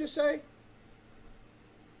this dude just say?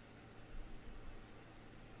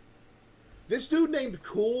 This dude named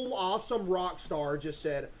Cool Awesome Rockstar just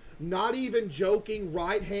said, not even joking,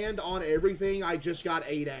 right hand on everything, I just got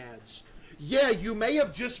 8 ads. Yeah, you may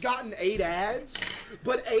have just gotten 8 ads,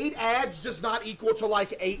 but 8 ads does not equal to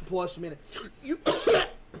like 8+ minutes.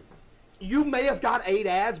 You may have got 8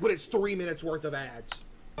 ads, but it's 3 minutes worth of ads.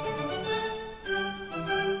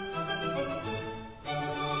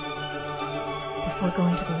 Before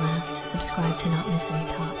going to the last, subscribe to not miss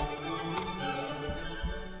any top.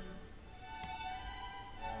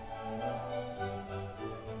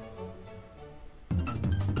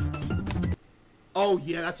 Oh,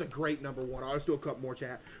 yeah, that's a great number 1. Let's do a couple more,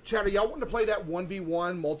 chat. Chat, are y'all wanting to play that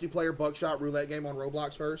 1v1 multiplayer buckshot roulette game on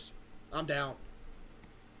Roblox first? I'm down.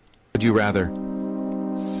 Would you rather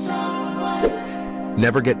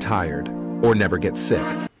never get tired or never get sick?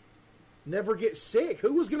 Never get sick?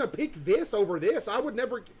 Who was going to pick this over this? I would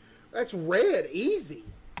never... That's red. Easy.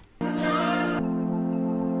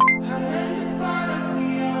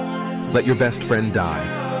 Let your best friend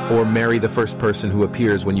die or marry the first person who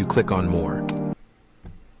appears when you click on more.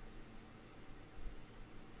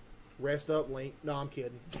 Rest up, Link. No, I'm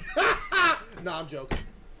kidding. No, I'm joking.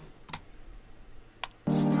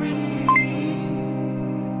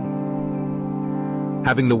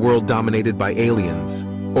 Having the world dominated by aliens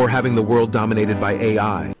or having the world dominated by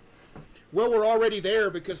AI? Well, we're already there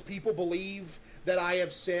because people believe that I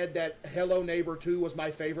have said that Hello Neighbor 2 was my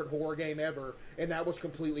favorite horror game ever, and that was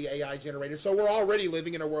completely AI generated. So we're already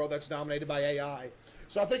living in a world that's dominated by AI.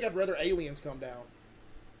 So I think I'd rather aliens come down.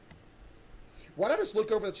 Why not just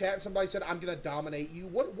look over the chat and somebody said, I'm going to dominate you?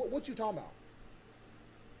 What you talking about?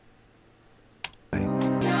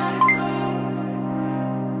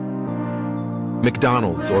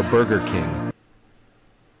 McDonald's or Burger King?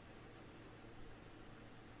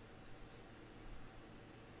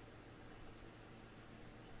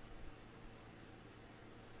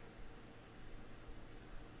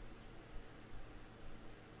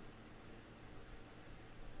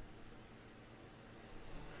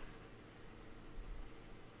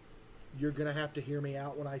 You're going to have to hear me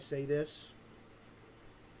out when I say this.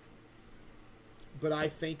 But I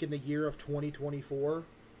think in the year of 2024,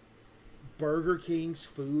 Burger King's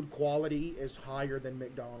food quality is higher than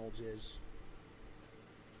McDonald's is.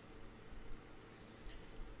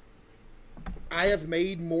 I have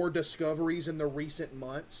made more discoveries in the recent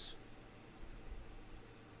months.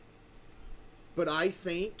 But I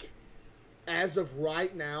think, as of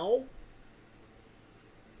right now,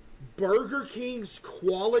 Burger King's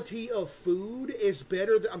quality of food is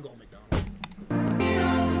better than... I'm going McDonald's.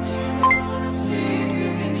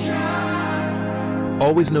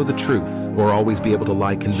 Always know the truth or always be able to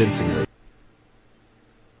lie convincingly?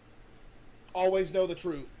 Always know the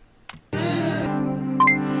truth.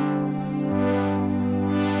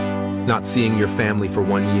 Not seeing your family for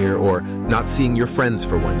 1 year or not seeing your friends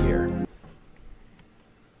for 1 year?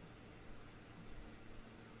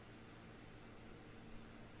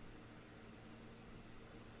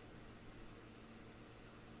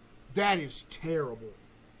 That is terrible.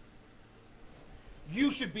 You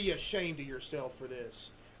should be ashamed of yourself for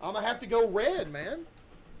this. I'm going to have to go red, man.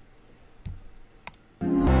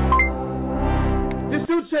 This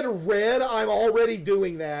dude said red. I'm already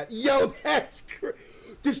doing that. Yo, that's...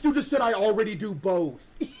 This dude just said I already do both.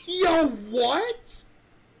 Yo, what?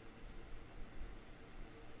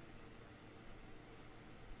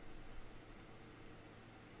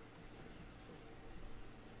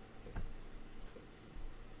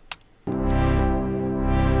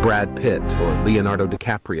 Brad Pitt or Leonardo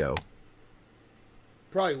DiCaprio?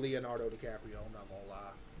 Probably Leonardo DiCaprio, I'm not gonna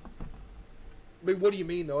lie. I mean, what do you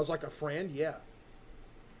mean, though? As like a friend? Yeah.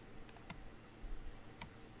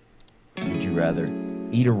 Would you rather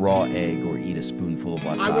eat a raw egg or eat a spoonful of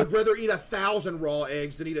wasabi? I would rather eat 1,000 raw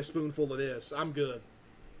eggs than eat a spoonful of this. I'm good.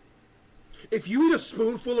 If you eat a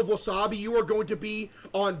spoonful of wasabi, you are going to be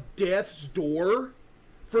on death's door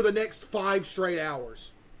for the next 5 straight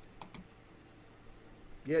hours.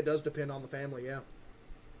 Yeah, it does depend on the family, yeah.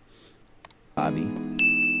 Bobby,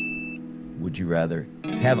 would you rather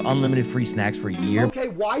have unlimited free snacks for a year? Okay,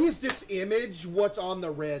 why is this image what's on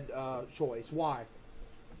the red choice? Why?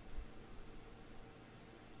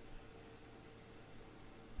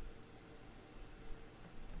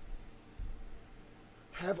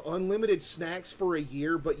 Have unlimited snacks for a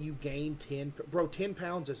year, but you gain 10... Bro, 10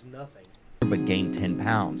 pounds is nothing. but gain 10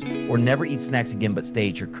 pounds? Or never eat snacks again but stay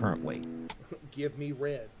at your current weight? Give me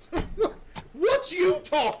red. What you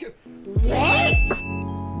talking? What?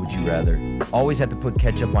 Would you rather always have to put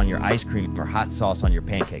ketchup on your ice cream or hot sauce on your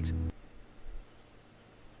pancakes?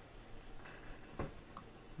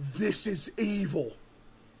 This is evil.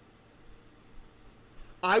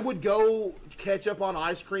 I would go ketchup on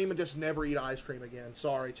ice cream and just never eat ice cream again.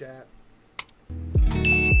 Sorry, chat.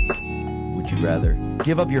 Would you rather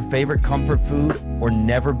give up your favorite comfort food or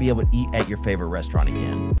never be able to eat at your favorite restaurant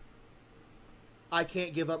again? I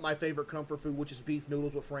can't give up my favorite comfort food, which is beef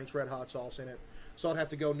noodles with Frank's Red Hot sauce in it. So I'd have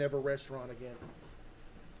to go never restaurant again.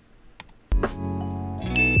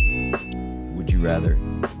 Would you rather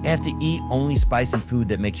have to eat only spicy food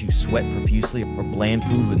that makes you sweat profusely or bland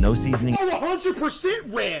food with no seasoning? Oh,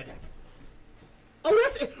 100% red. Oh,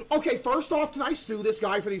 that's... Okay, first off, can I sue this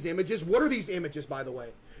guy for these images? What are these images, by the way?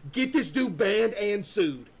 Get this dude banned and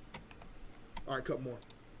sued. All right, couple more.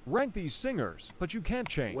 Rank these singers, but you can't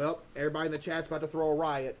change. Well, everybody in the chat's about to throw a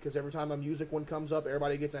riot because every time a music one comes up,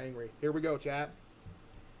 everybody gets angry. Here we go, chat.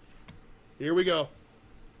 Here we go.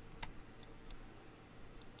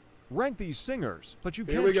 Rank these singers, but you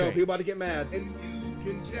can't Here we go. change. People about to get mad. And you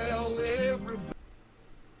can tell everybody.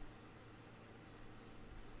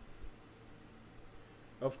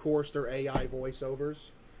 Of course, they're AI voiceovers.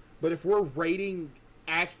 But if we're rating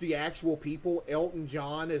the actual people, Elton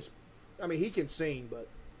John is... I mean, he can sing, but...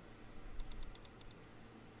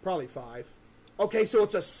 Probably 5. Okay, so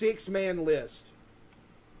it's a 6-man list.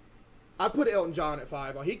 I put Elton John at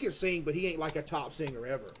 5. He can sing, but he ain't like a top singer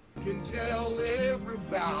ever. Can tell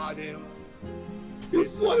everybody.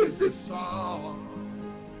 What is this song?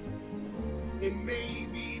 It may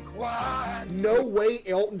be quiet. No way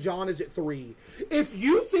Elton John is at 3. If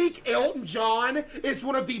you think Elton John is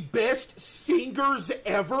one of the best singers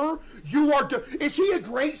ever, you are... Is he a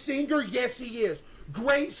great singer? Yes, he is.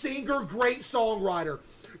 Great singer, great songwriter.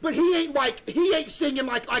 But he ain't singing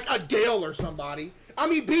like Adele or somebody. I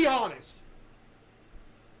mean, be honest.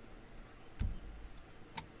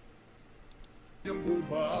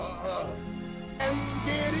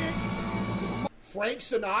 Frank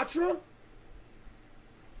Sinatra?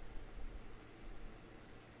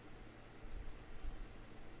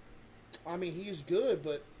 I mean, he's good,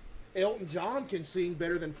 but Elton John can sing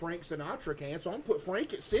better than Frank Sinatra can, so I'm going to put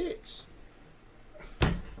Frank at 6.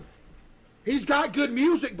 He's got good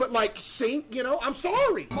music, but like sing, you know, I'm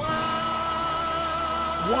sorry.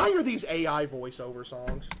 Why are these AI voiceover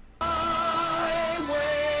songs?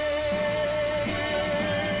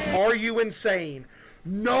 Are you insane?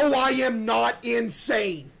 No, I am not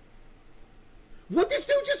insane. What did this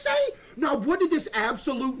dude just say? Now, what did this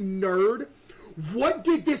absolute nerd, what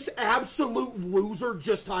did this absolute loser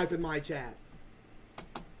just type in my chat?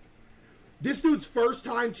 This dude's first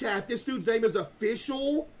time chat, this dude's name is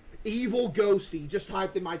Official Evil Ghosty, just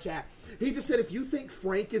typed in my chat. He just said, if you think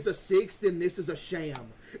Frank is a 6, then this is a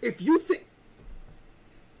sham. If you think...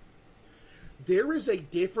 There is a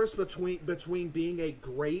difference between being a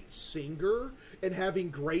great singer and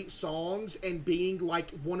having great songs and being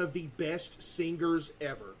like one of the best singers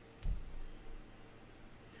ever.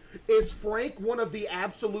 Is Frank one of the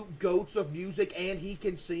absolute goats of music and he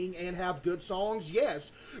can sing and have good songs?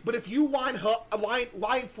 Yes. But if you line Frank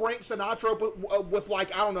Sinatra with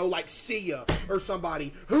like, I don't know, like Sia or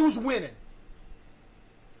somebody, who's winning?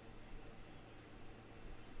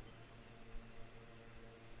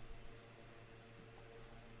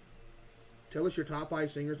 Tell us your top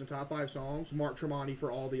 5 singers and top 5 songs. Mark Tremonti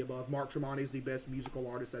for all the above. Mark Tremonti is the best musical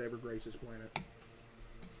artist that ever graced this planet.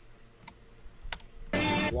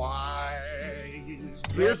 Why?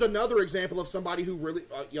 Here's another example of somebody who really...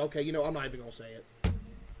 okay, you know, I'm not even going to say it.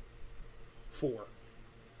 4.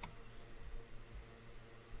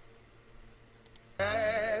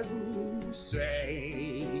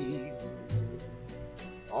 Say,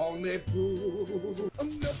 only fool.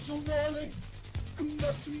 I'm not so rolling. I'm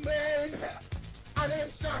not too man. I am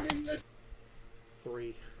signing the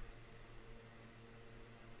 3.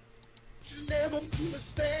 You never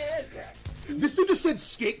understand. This dude just said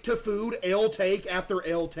stick to food, L take after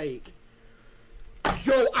L take.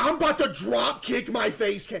 Yo, I'm about to drop kick my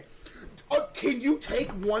face. Can you take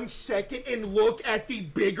 1 second and look at the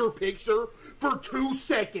bigger picture for 2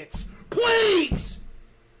 seconds? Please!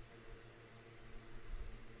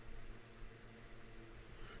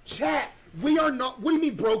 Chat, we are not... What do you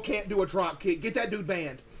mean bro can't do a drop kick? Get that dude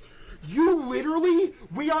banned. You literally...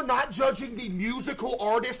 We are not judging the musical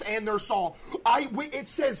artist and their song. It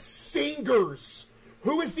says singers.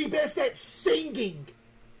 Who is the best at singing?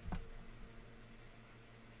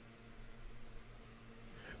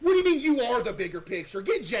 What do you mean you are the bigger picture?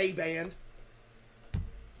 Get Jay banned.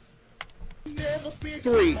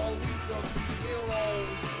 3.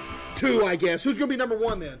 2, I guess. Who's gonna be number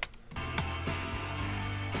 1 then?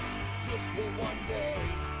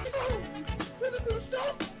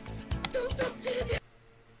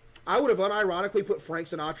 I would have unironically put Frank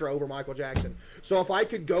Sinatra over Michael Jackson. So if I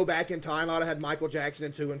could go back in time, I would have had Michael Jackson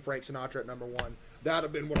at 2 and Frank Sinatra at number 1. That would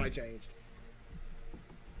have been what I changed.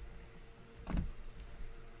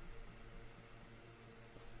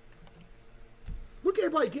 Look at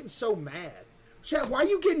everybody getting so mad. Chad, why are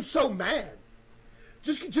you getting so mad?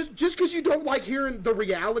 Just because you don't like hearing the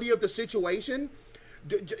reality of the situation,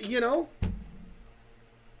 you know?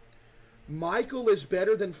 Michael is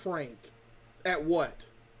better than Frank. At what?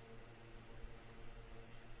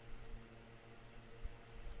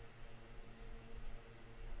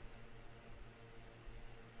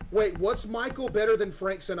 Wait, what's Michael better than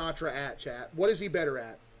Frank Sinatra at, chat? What is he better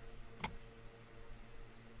at?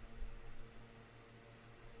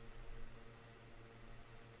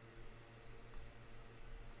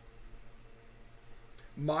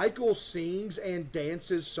 Michael sings and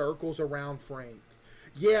dances circles around Frank.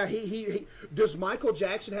 Yeah, he does Michael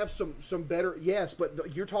Jackson have some better? Yes,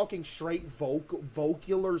 but you're talking straight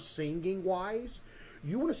vocular singing wise.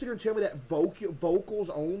 You want to sit here and tell me that vocals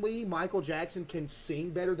only Michael Jackson can sing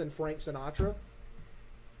better than Frank Sinatra?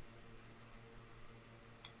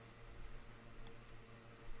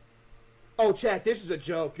 Oh, chat, this is a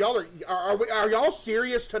joke. Y'all are y'all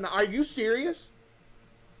serious tonight? Are you serious?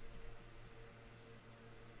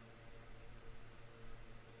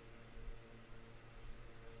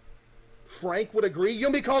 Frank would agree. You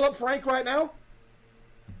want me to call up Frank right now?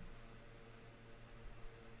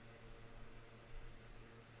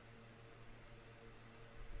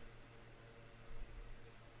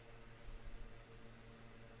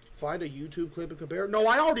 Find a YouTube clip and compare. No,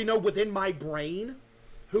 I already know within my brain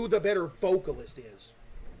who the better vocalist is.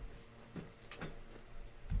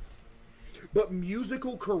 But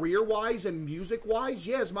musical career-wise and music-wise,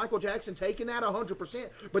 yes, Michael Jackson taking that 100%,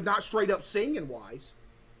 but not straight up singing-wise.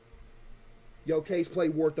 Yo, Case, play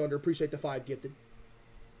War Thunder. Appreciate the 5 gifted.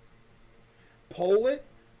 Poll it.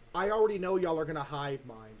 I already know y'all are going to hive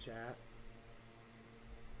mind, chat.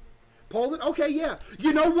 Poll it? Okay, yeah.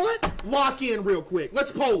 You know what? Lock in real quick.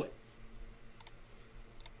 Let's poll it.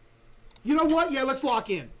 You know what? Yeah, let's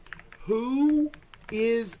lock in. Who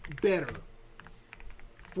is better?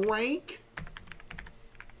 Frank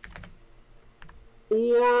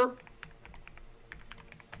or...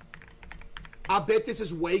 I bet this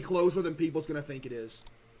is way closer than people's going to think it is.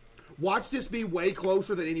 Watch this be way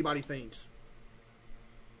closer than anybody thinks.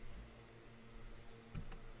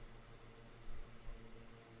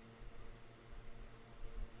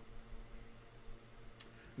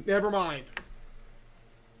 Never mind.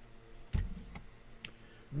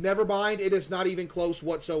 Never mind. It is not even close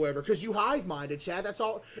whatsoever. Because you hive-minded, Chad. That's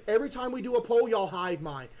all. Every time we do a poll, y'all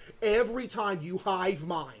hive-mind. Every time you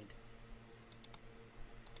hive-mind.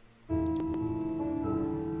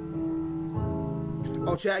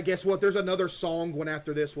 Oh, chat, guess what? There's another song one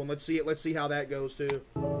after this one. Let's see it. Let's see how that goes, too.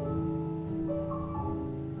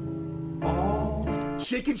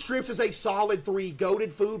 Chicken strips is a solid 3.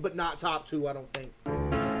 Goated food, but not top 2, I don't think.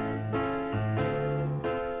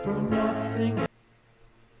 For nothing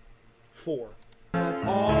 4.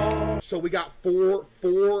 So we got 4,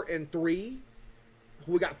 4, and 3.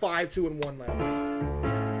 We got 5, 2, and 1 left.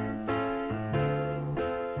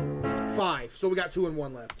 5. So we got 2 and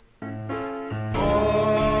 1 left.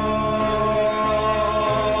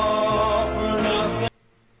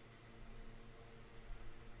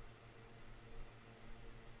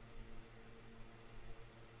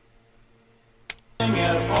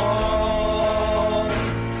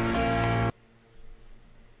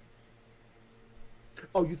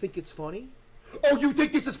 Oh, you think it's funny? Oh, you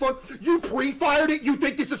think this is fun? You pre-fired it? You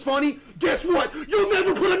think this is funny? Guess what? You'll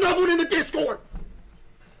never put another one in the Discord!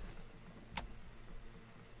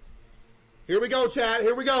 Here we go, chat.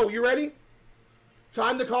 Here we go. You ready?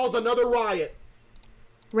 Time to cause another riot.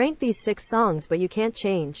 Rank these 6 songs, but you can't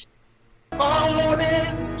change.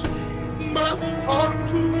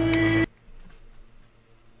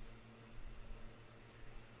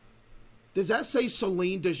 Does that say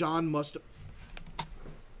Celine Dion must...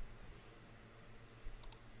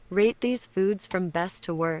 Rate these foods from best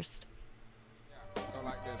to worst.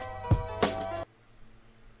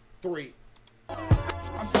 3.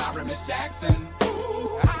 I'm sorry, Miss Jackson.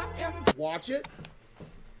 Ooh, I am... Watch it.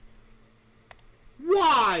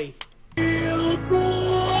 Why? How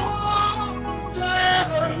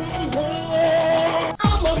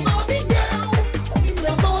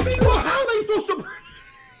are they supposed to...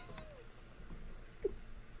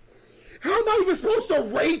 How am I even supposed to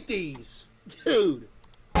rate these? Dude.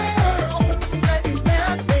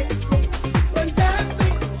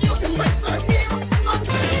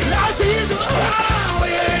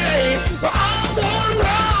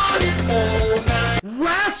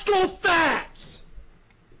 Rascal Fats!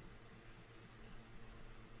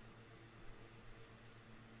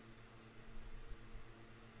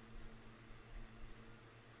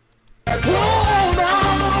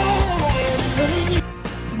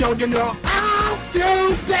 Don't you know I'm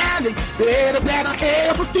still standing, better than I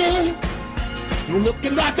ever did. You're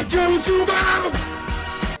looking like a Jerusalem.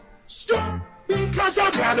 Stop, because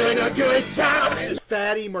I'm having a good time.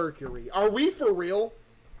 Fatty Mercury, are we for real?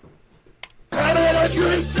 Having a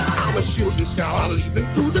good time, a shooting star leaping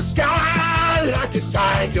through the sky like a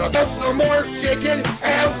tiger. Have some more chicken,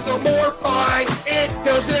 have some more pie. It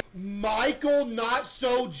doesn't. Michael Not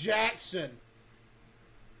So Jackson.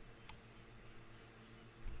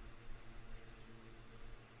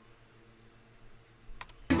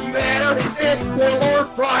 It's spoiled or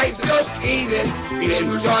fried, just eat it. It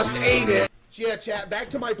just ate it. Yeah, chat, back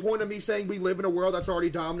to my point of me saying we live in a world that's already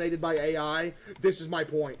dominated by AI. This is my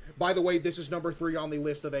point. By the way, this is number 3 on the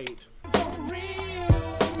list of 8.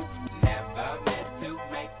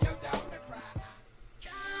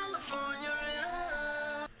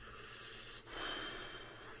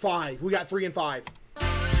 Five. We got 3 and 5.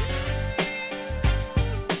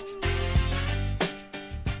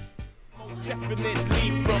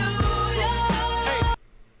 Definitely from hey.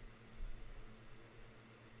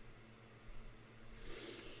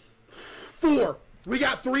 4. We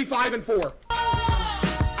got 3, 5, and 4.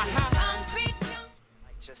 I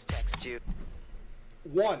just text you.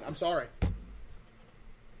 1. I'm sorry.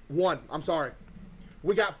 1. I'm sorry.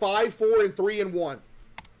 We got 5, 4, and 3, and 1.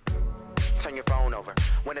 Turn your phone over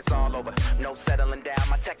when it's all over. No settling down.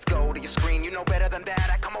 My texts go to your screen. You know better than that.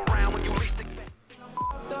 I come around when you least expect.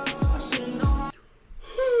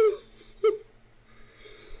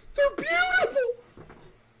 They're beautiful.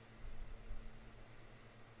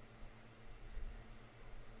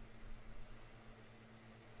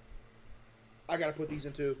 I gotta put these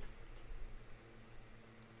in 2.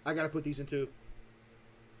 I gotta put these in 2.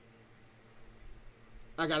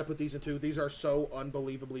 I gotta put these in 2. These are so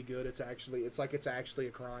unbelievably good. It's actually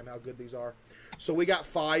a crime how good these are. So we got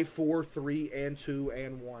 5, 4, 3, and 2,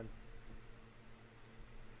 and 1.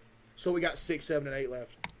 So we got 6, 7, and 8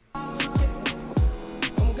 left.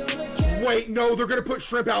 Wait, no, they're gonna put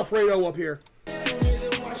shrimp Alfredo up here.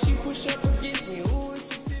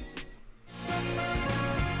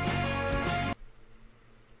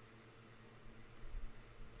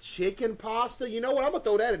 Chicken pasta? You know what? I'm gonna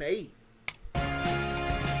throw that in 8.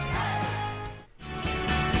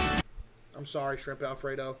 I'm sorry, shrimp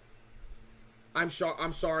Alfredo. I'm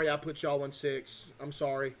sorry I put y'all in 6. I'm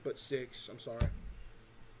sorry, but 6. I'm sorry.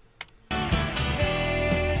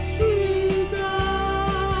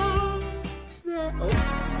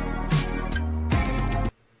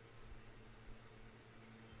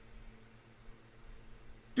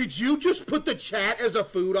 Did you just put the chat as a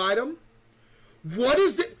food item? What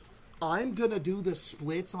is it? I'm gonna do the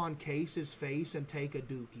splits on Case's face and take a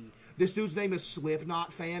dookie. This dude's name is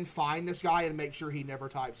Slipknot Fan. Find this guy and make sure he never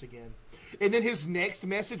types again. And then his next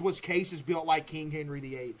message was Case is built like King Henry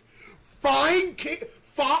VIII. Find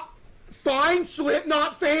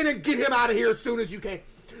Slipknot Fan and get him out of here as soon as you can.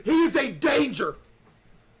 He is a danger.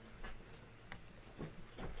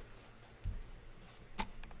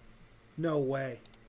 No way.